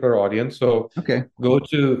particular audience. So okay, go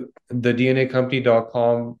to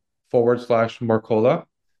thednacompany.com/Mercola,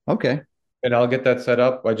 okay, and I'll get that set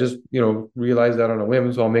up. I just, realized that on a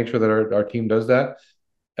whim, so I'll make sure that our team does that.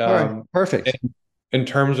 all right, Um, perfect. in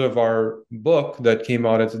terms of our book that came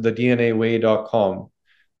out, it's theDNAway.com.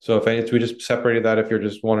 So we just separated that if you're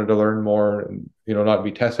just wanted to learn more and not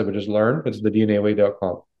be tested, but just learn, it's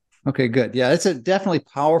theDNAway.com. Okay, good. Yeah, it's a definitely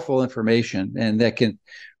powerful information, and that can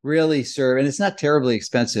really serve. And it's not terribly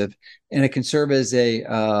expensive, and it can serve as a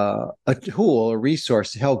tool, a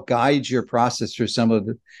resource to help guide your process through some of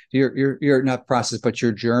your not process, but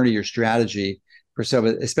your journey, your strategy for some,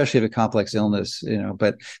 especially of a complex illness.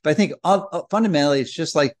 But I think fundamentally, it's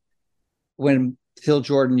just like when Phil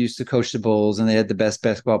Jordan used to coach the Bulls, and they had the best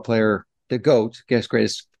basketball player, the GOAT, I guess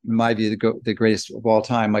greatest in my view, the greatest of all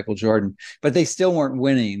time, Michael Jordan, but they still weren't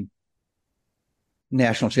winning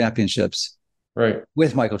national championships Right.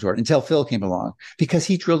 with Michael Jordan until Phil came along because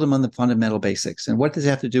he drilled him on the fundamental basics. And what does it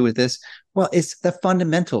have to do with this? Well, it's the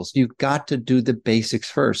fundamentals. You've got to do the basics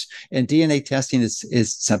first. And DNA testing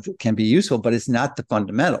is something can be useful, but it's not the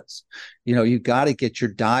fundamentals. You got to get your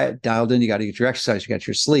diet dialed in. You got to get your exercise. You got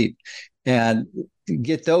your sleep, and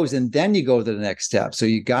get those, and then you go to the next step. So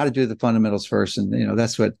you got to do the fundamentals first, and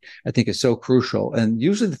that's what I think is so crucial. And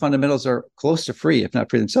usually the fundamentals are close to free, if not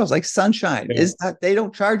free themselves, like sunshine. Yeah. Is that they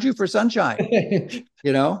don't charge you for sunshine,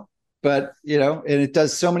 you know, but and it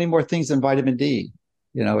does so many more things than vitamin D.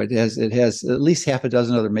 It has at least half a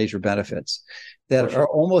dozen other major benefits that are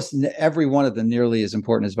almost every one of them nearly as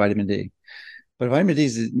important as vitamin D. But vitamin D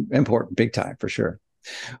is important, big time for sure.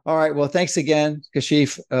 All right. Well, thanks again,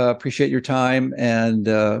 Kashif. Appreciate your time and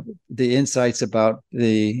the insights about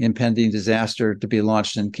the impending disaster to be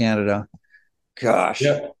launched in Canada. Gosh,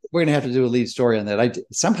 Yeah. we're gonna have to do a lead story on that.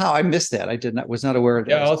 Somehow I missed that. I was not aware of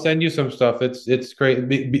Yeah, that. I'll send you some stuff. It's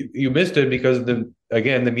great. You missed it because the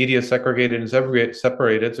media is segregated and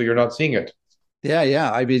separated, so you're not seeing it. Yeah,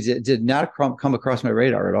 yeah. I mean, it did not come across my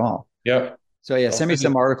radar at all. Yeah. So yeah, I'll send me send it.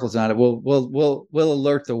 some articles on it. We'll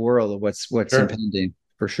alert the world of what's Sure. impending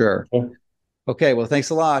for sure. Cool. Okay. Well,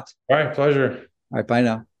 thanks a lot. All right. Pleasure. All right. Bye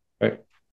now. Bye.